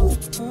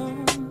shelf.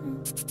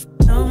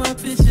 Now my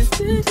bitches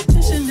did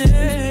the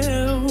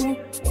Chanel.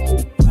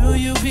 Will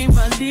you be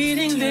my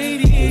leading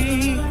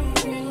lady?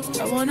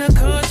 I wanna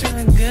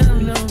contract, girl,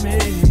 no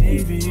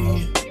maybe.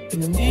 In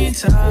the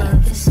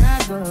meantime, it's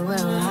not going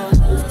well, huh?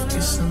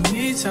 Get some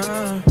me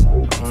time. I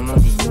don't know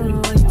if you doing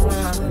what you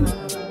want.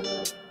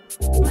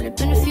 Only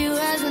been a few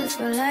hours, but it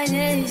feel like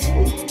days.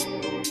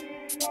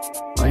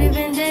 Only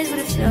been days, but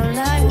it feel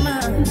like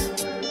months.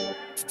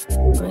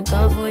 Been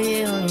gone for a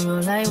year, only know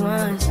like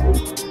once.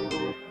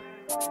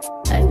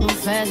 Life move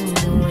fast and you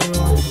do what you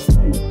want.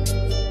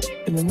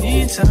 In the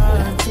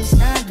meantime, it's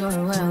not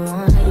going well,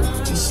 huh?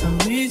 Get some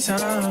me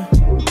time.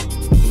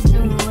 You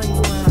doing what you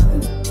want.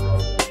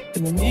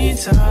 In the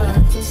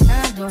meantime, it's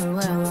not going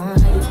well, huh?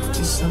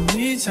 Get some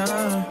me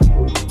time.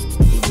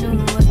 You doing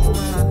what you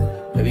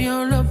want. Maybe I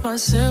don't love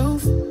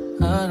myself,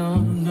 I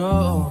don't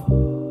know.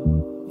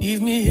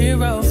 Leave me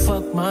here, I'll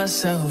fuck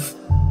myself.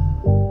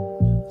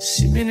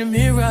 See me in the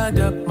mirror, I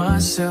duck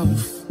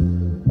myself.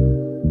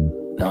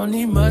 Don't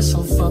need much,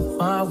 so fuck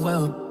my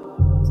wealth.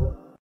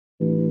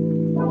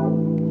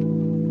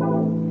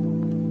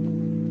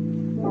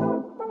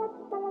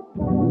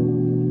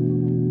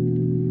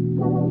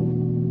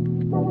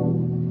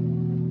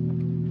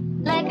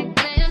 Like a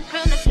glance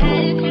from the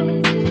past, you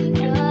can see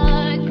the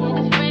dark. In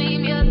the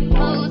frame, you're the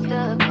poster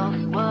on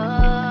the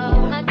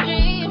wall. My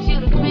dreams, you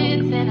the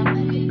prince, and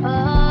I'm the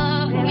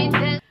decor. Let me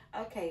tell.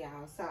 Okay,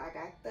 y'all, so I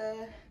got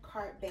the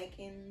cart back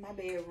in my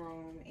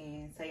bedroom,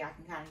 and so y'all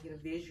can kind of get a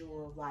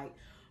visual of like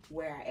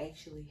where I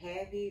actually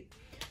have it.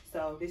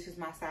 So this is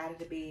my side of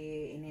the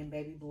bed, and then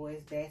baby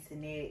boy's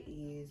bassinet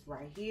is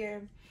right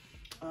here.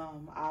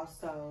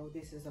 Also,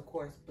 this is of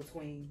course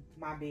between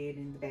my bed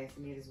and the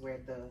bassinet is where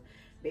the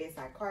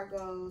bedside cart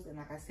goes. And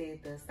like I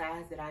said, the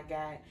size that I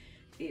got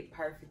fit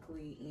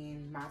perfectly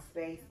in my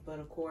space, but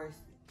of course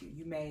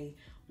you may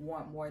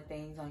want more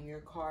things on your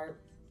cart.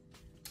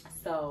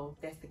 So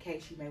if that's the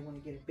case, you may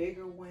want to get a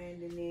bigger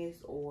one than this,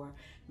 or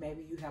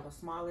maybe you have a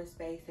smaller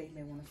space, so you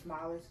may want a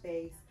smaller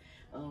space.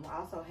 I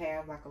also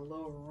have like a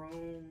little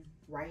room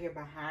right here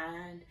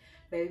behind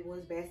baby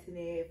boy's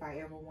bassinet if I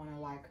ever want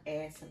to like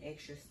add some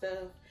extra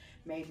stuff,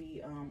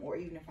 maybe, or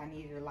even if I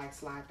needed to like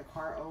slide the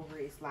cart over,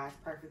 it slides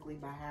perfectly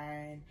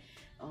behind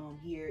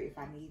here if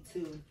I need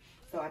to.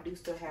 So I do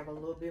still have a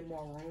little bit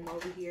more room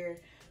over here,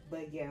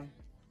 but yeah,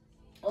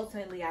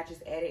 ultimately I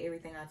just added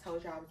everything I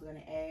told you I was going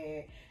to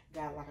add.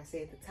 Got, like I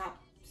said, the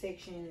top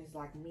section is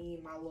like me,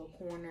 my little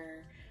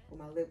corner with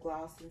my lip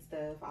gloss and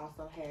stuff. I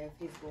also have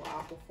his little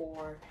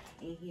Aquaphor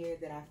in here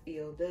that I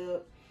filled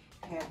up.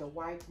 I have the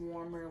wipe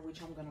warmer,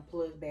 which I'm gonna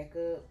plug back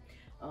up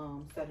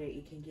so that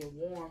it can get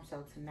warm.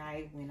 So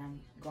tonight when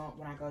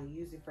I go to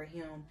use it for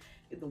him,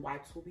 the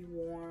wipes will be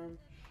warm.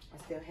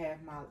 I still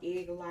have my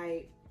egg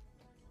light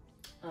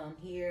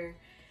here.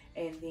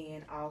 And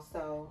then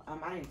also,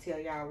 I didn't tell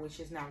y'all, which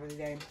is not really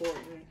that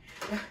important.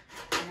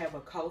 I have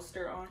a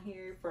coaster on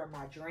here for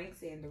my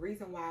drinks. And the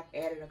reason why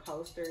I've added a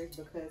coaster is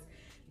because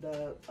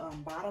the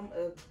bottom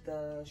of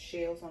the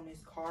shelves on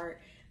this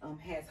cart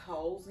has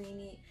holes in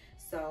it.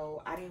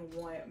 So I didn't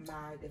want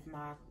if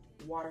my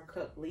water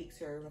cup leaks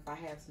or if I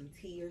have some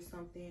tea or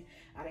something,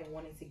 I didn't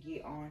want it to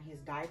get on his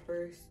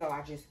diapers. So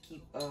I just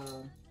keep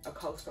a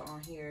coaster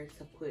on here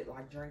to put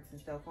like drinks and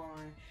stuff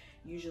on.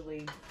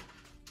 Usually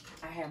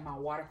I have my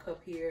water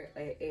cup here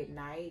at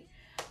night,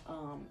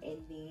 and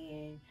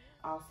then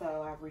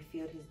also I've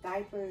refilled his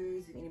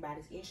diapers. If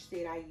anybody's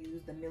interested, I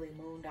use the Millie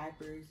Moon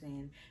diapers,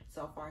 and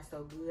so far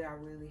so good. I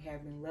really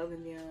have been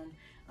loving them.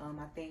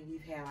 I think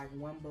we've had like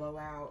one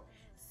blowout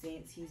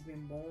since he's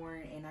been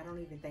born, and I don't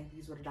even think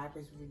these were the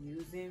diapers we were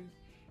using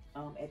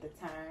at the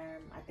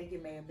time. I think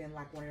it may have been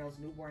like one of those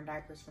newborn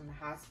diapers from the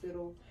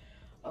hospital,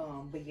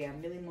 but yeah,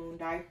 Millie Moon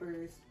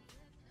diapers.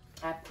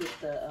 I put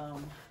the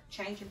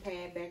changing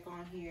pad back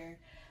on here.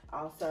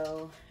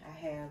 Also, I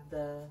have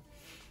the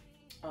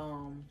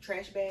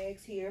trash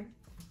bags here.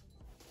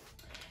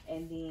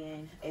 And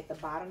then at the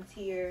bottom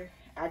tier,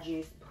 I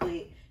just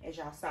put, as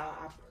y'all saw,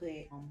 I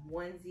put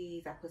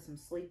onesies, I put some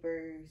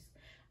sleepers.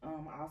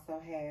 I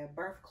also have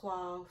birth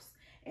cloths,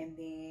 and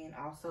then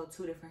also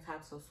 2 different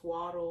types of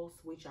swaddles,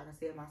 which like I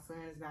said, my son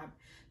is not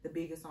the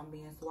biggest on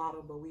being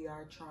swaddled, but we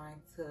are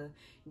trying to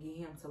get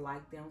him to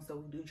like them. So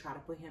we do try to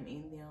put him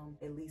in them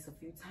at least a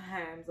few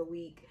times a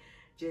week,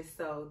 just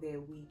so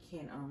that we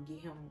can get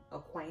him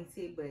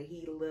acquainted. But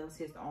he loves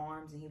his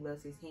arms and he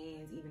loves his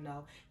hands, even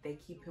though they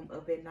keep him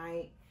up at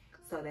night.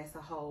 So that's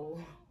a whole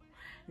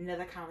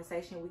another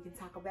conversation we can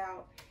talk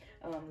about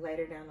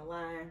later down the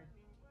line.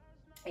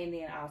 And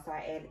then also I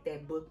added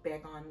that book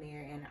back on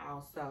there, and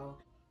also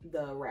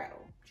the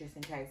rattle, just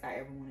in case I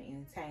ever want to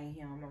entertain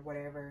him or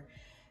whatever.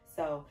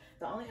 So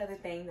the only other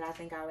thing that I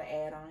think I would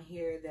add on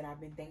here that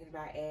I've been thinking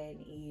about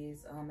adding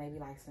is maybe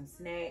like some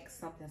snacks,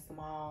 something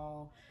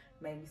small,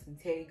 maybe some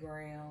Teddy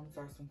Grahams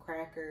or some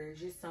crackers,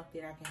 just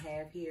something I can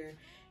have here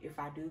if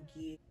I do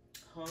get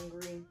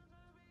hungry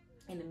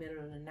in the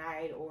middle of the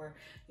night, or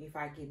if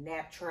I get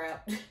nap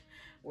trapped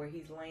where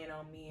he's laying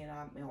on me and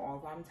or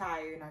if I'm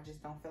tired and I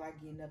just don't feel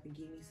like getting up and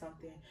getting me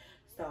something.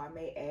 So I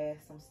may add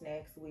some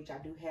snacks, which I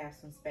do have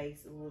some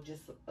space,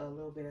 just a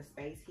little bit of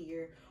space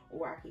here,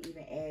 or I could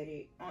even add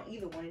it on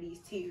either one of these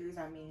tiers.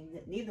 I mean,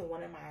 neither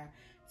one of my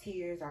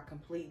tiers are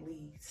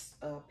completely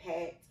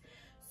packed,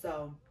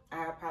 so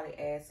I'll probably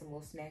add some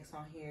little snacks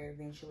on here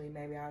eventually.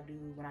 Maybe I'll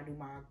do, when I do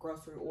my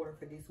grocery order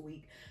for this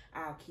week,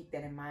 I'll keep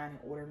that in mind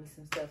and order me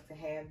some stuff to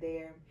have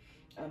there.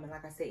 And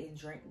like I said, in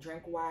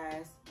drink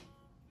wise,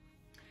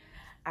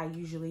 I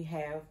usually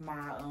have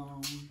my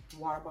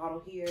water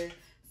bottle here.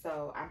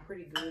 So I'm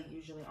pretty good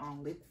usually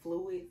on lip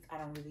fluids. I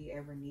don't really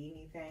ever need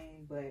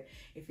anything, but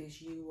if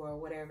it's you or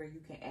whatever, you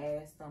can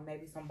add some,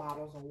 maybe some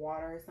bottles of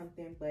water or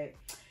something. But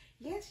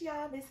yes,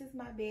 y'all, this is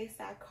my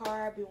bedside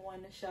car. I've been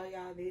wanting to show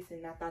y'all this,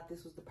 and I thought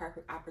this was the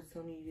perfect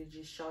opportunity to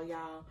just show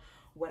y'all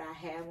what I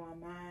have on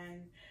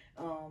mine.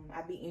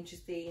 I'd be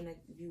interested in if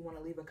you want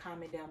to leave a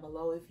comment down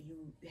below if you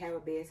have a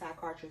bedside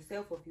cart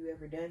yourself, or if you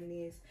ever done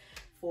this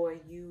for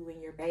you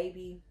and your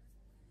baby,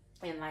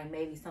 and like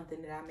maybe something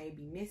that I may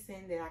be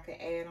missing that I could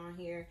add on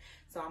here.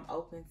 So I'm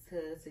open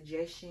to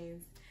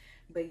suggestions.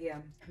 But yeah,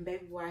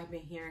 baby boy, I've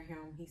been hearing him.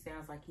 He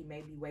sounds like he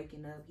may be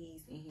waking up.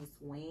 He's in his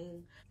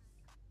swing.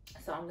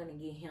 So I'm gonna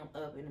get him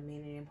up in a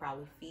minute and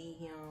probably feed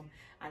him.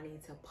 I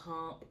need to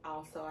pump.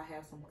 Also, I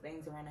have some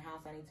things around the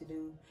house I need to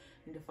do.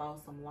 I need to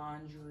fold some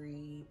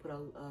laundry, put a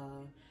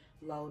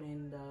load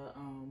in the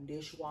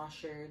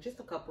dishwasher, just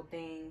a couple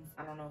things.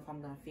 I don't know if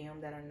I'm gonna film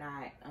that or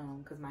not,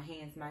 because my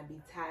hands might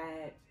be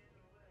tied.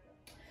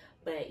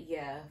 But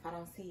yeah, if I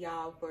don't see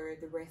y'all for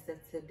the rest of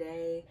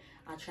today,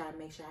 I'll try to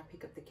make sure I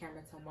pick up the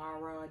camera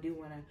tomorrow. I do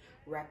want to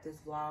wrap this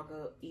vlog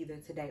up either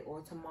today or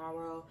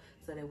tomorrow,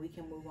 so that we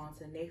can move on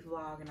to the next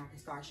vlog and I can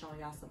start showing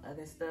y'all some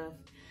other stuff.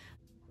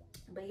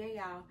 But yeah,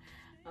 y'all,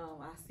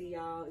 I'll see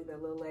y'all either a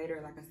little later,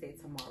 like I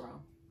said,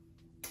 tomorrow.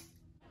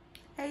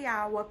 Hey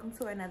y'all, welcome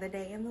to another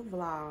day in the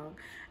vlog.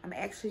 I'm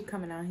actually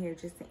coming on here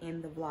just to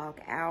end the vlog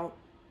out.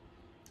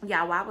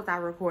 Y'all, why was I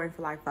recording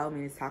for like 4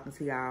 minutes talking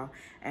to y'all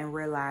and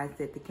realized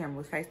that the camera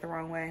was faced the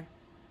wrong way?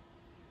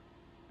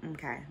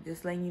 Okay,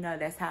 just letting you know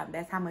that's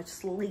how much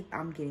sleep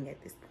I'm getting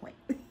at this point.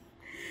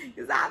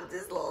 Because I'm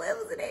just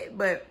losing it.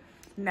 But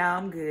no,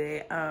 I'm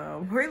good.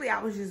 Really,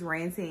 I was just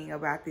ranting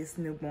about this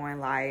newborn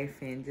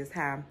life and just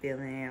how I'm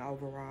feeling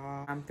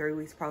overall. I'm 3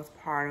 weeks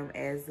postpartum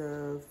as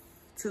of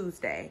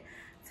Tuesday.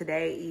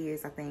 Today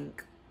is, I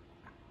think,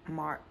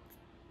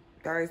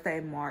 Thursday,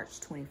 March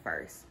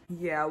 21st.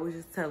 Yeah, I was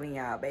just telling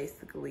y'all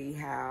basically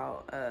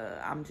how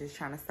I'm just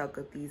trying to soak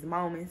up these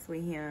moments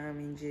with him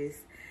and just,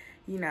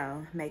 you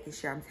know, making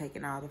sure I'm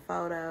taking all the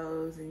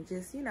photos and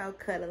just, you know,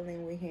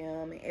 cuddling with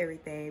him and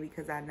everything,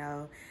 because I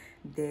know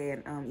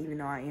that even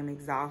though I am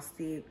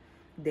exhausted,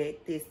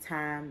 that this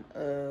time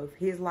of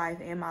his life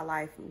and my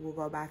life will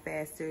go by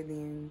faster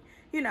than,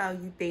 you know,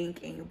 you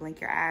think, and you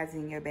blink your eyes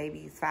and your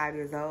baby is 5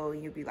 years old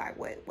and you'll be like,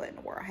 what in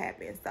the world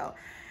happened? So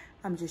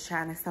I'm just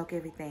trying to soak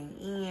everything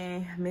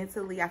in.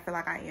 Mentally, I feel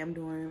like I am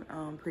doing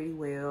pretty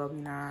well.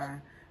 You know,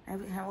 I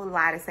have a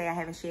lot to say. I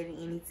haven't shed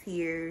any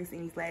tears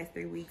in these last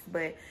 3 weeks,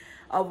 but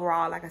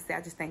overall, like I said,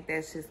 I just think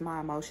that's just my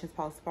emotions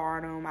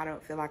postpartum. I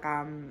don't feel like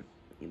I'm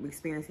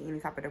experiencing any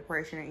type of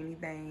depression or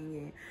anything.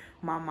 And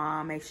my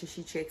mom makes sure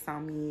she checks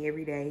on me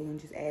every day and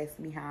just asks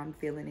me how I'm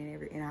feeling,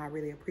 and I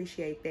really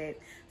appreciate that.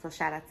 So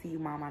shout out to you,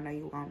 Mom. I know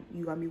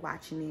you gonna be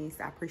watching this.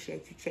 I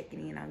appreciate you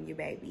checking in on your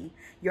baby.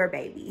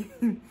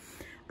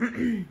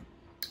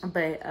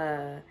 But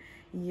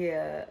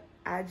yeah,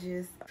 I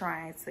just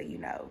trying to, you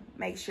know,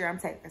 make sure I'm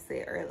taking, I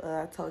said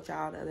earlier, I told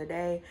y'all the other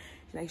day,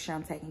 make sure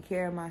I'm taking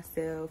care of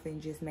myself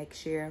and just make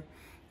sure,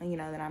 you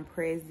know, that I'm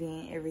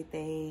present,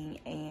 everything.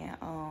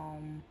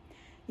 And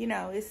you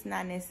know, it's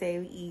not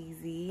necessarily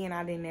easy, and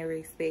I didn't ever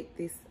expect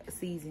this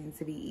season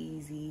to be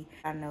easy.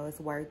 I know it's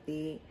worth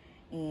it.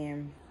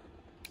 And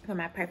for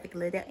my perfect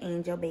little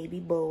angel baby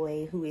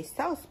boy, who is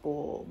so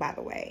spoiled, by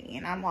the way.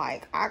 And I'm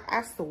like,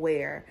 I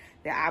swear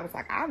that I was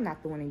like, I'm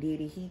not the one that did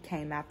it. He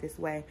came out this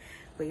way.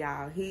 But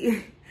y'all,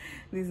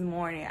 this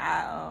morning,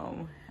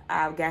 I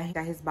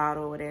got his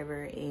bottle or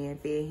whatever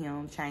and fed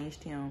him,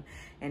 changed him,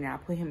 and I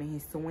put him in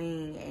his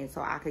swing, and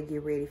so I could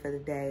get ready for the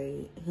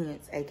day,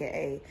 hence,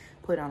 AKA,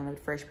 put on a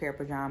fresh pair of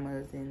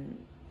pajamas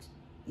and,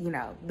 you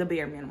know, the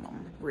bare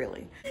minimum,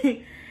 really.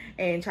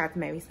 And tried to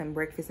make me some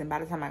breakfast, and by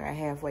the time I got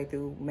halfway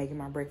through making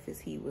my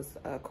breakfast, he was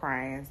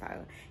crying,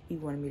 so he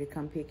wanted me to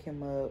come pick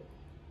him up.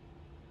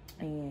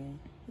 And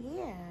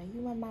yeah,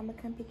 you want mama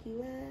come pick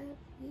you up?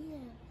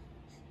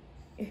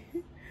 Yeah.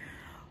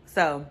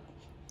 So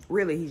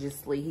really he's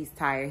just asleep. He's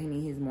tired. He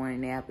needs his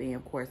morning nap, and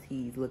of course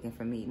he's looking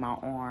for me, my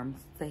arms,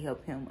 to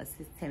help him,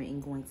 assist him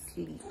in going to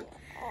sleep.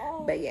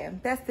 But yeah,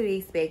 that's to be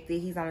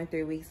expected. He's only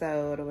 3 weeks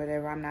old or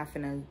whatever. I'm not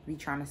finna be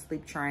trying to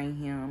sleep train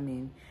him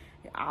and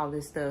all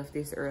this stuff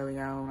this early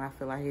on. I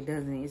feel like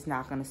it's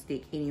not gonna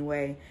stick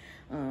anyway.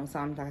 So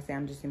I'm like I say,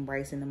 I'm just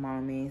embracing the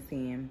moments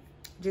and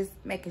just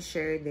making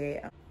sure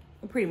that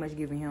I'm pretty much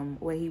giving him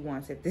what he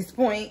wants at this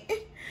point.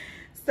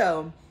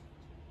 So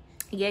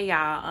yeah,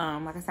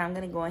 y'all, like I said, I'm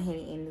gonna go ahead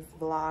and end this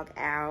vlog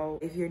out.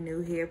 If you're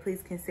new here,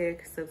 please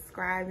consider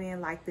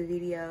subscribing, like the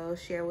video,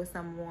 share with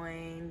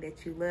someone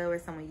that you love or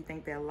someone you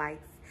think that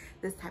likes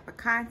this type of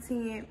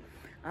content.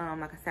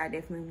 Like I said, I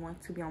definitely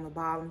want to be on the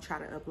ball and try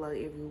to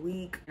upload every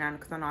week,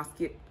 because I know I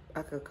skipped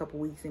like a couple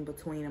weeks in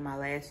between in my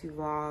last few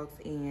vlogs,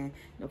 and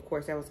of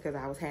course that was because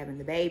I was having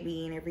the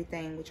baby and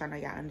everything, which I know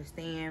y'all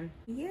understand.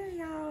 Yeah,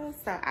 y'all,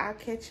 so I'll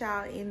catch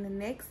y'all in the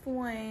next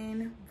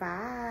one.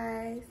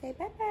 Bye. Say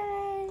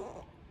bye-bye.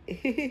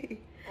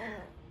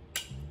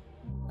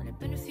 Only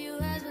been a few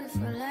hours, but it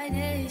felt like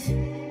days.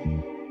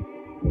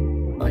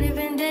 Only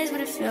been days,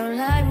 but it felt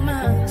like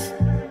months.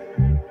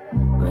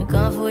 Been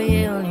gone for a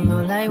year, only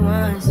go like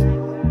once.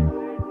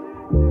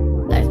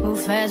 Life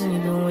move fast when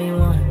you do what you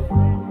want.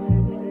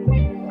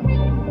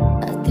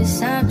 At this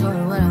time,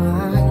 doing what I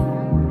want.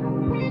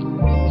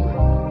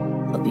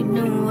 Hope you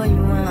doing what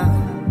you want.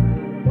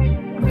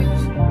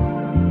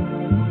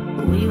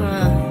 What you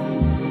want.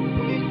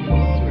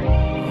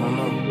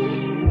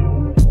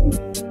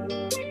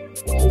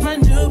 My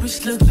new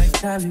bitch look like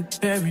Halle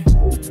Berry,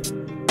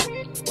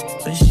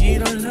 but she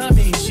don't love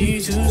me,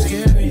 she too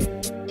scary.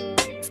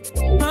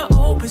 My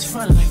old bitch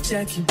front like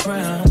Jackie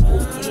Brown.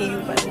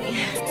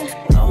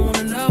 I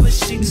wanna know but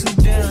she too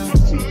down.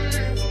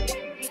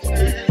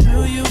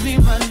 Will you be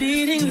my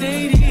leading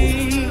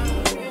lady?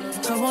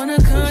 I want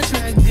a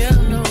contract,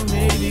 girl, no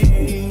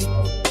maybe.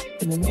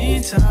 In the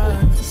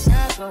meantime, it's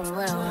not going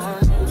well.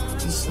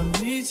 Just some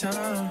me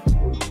time.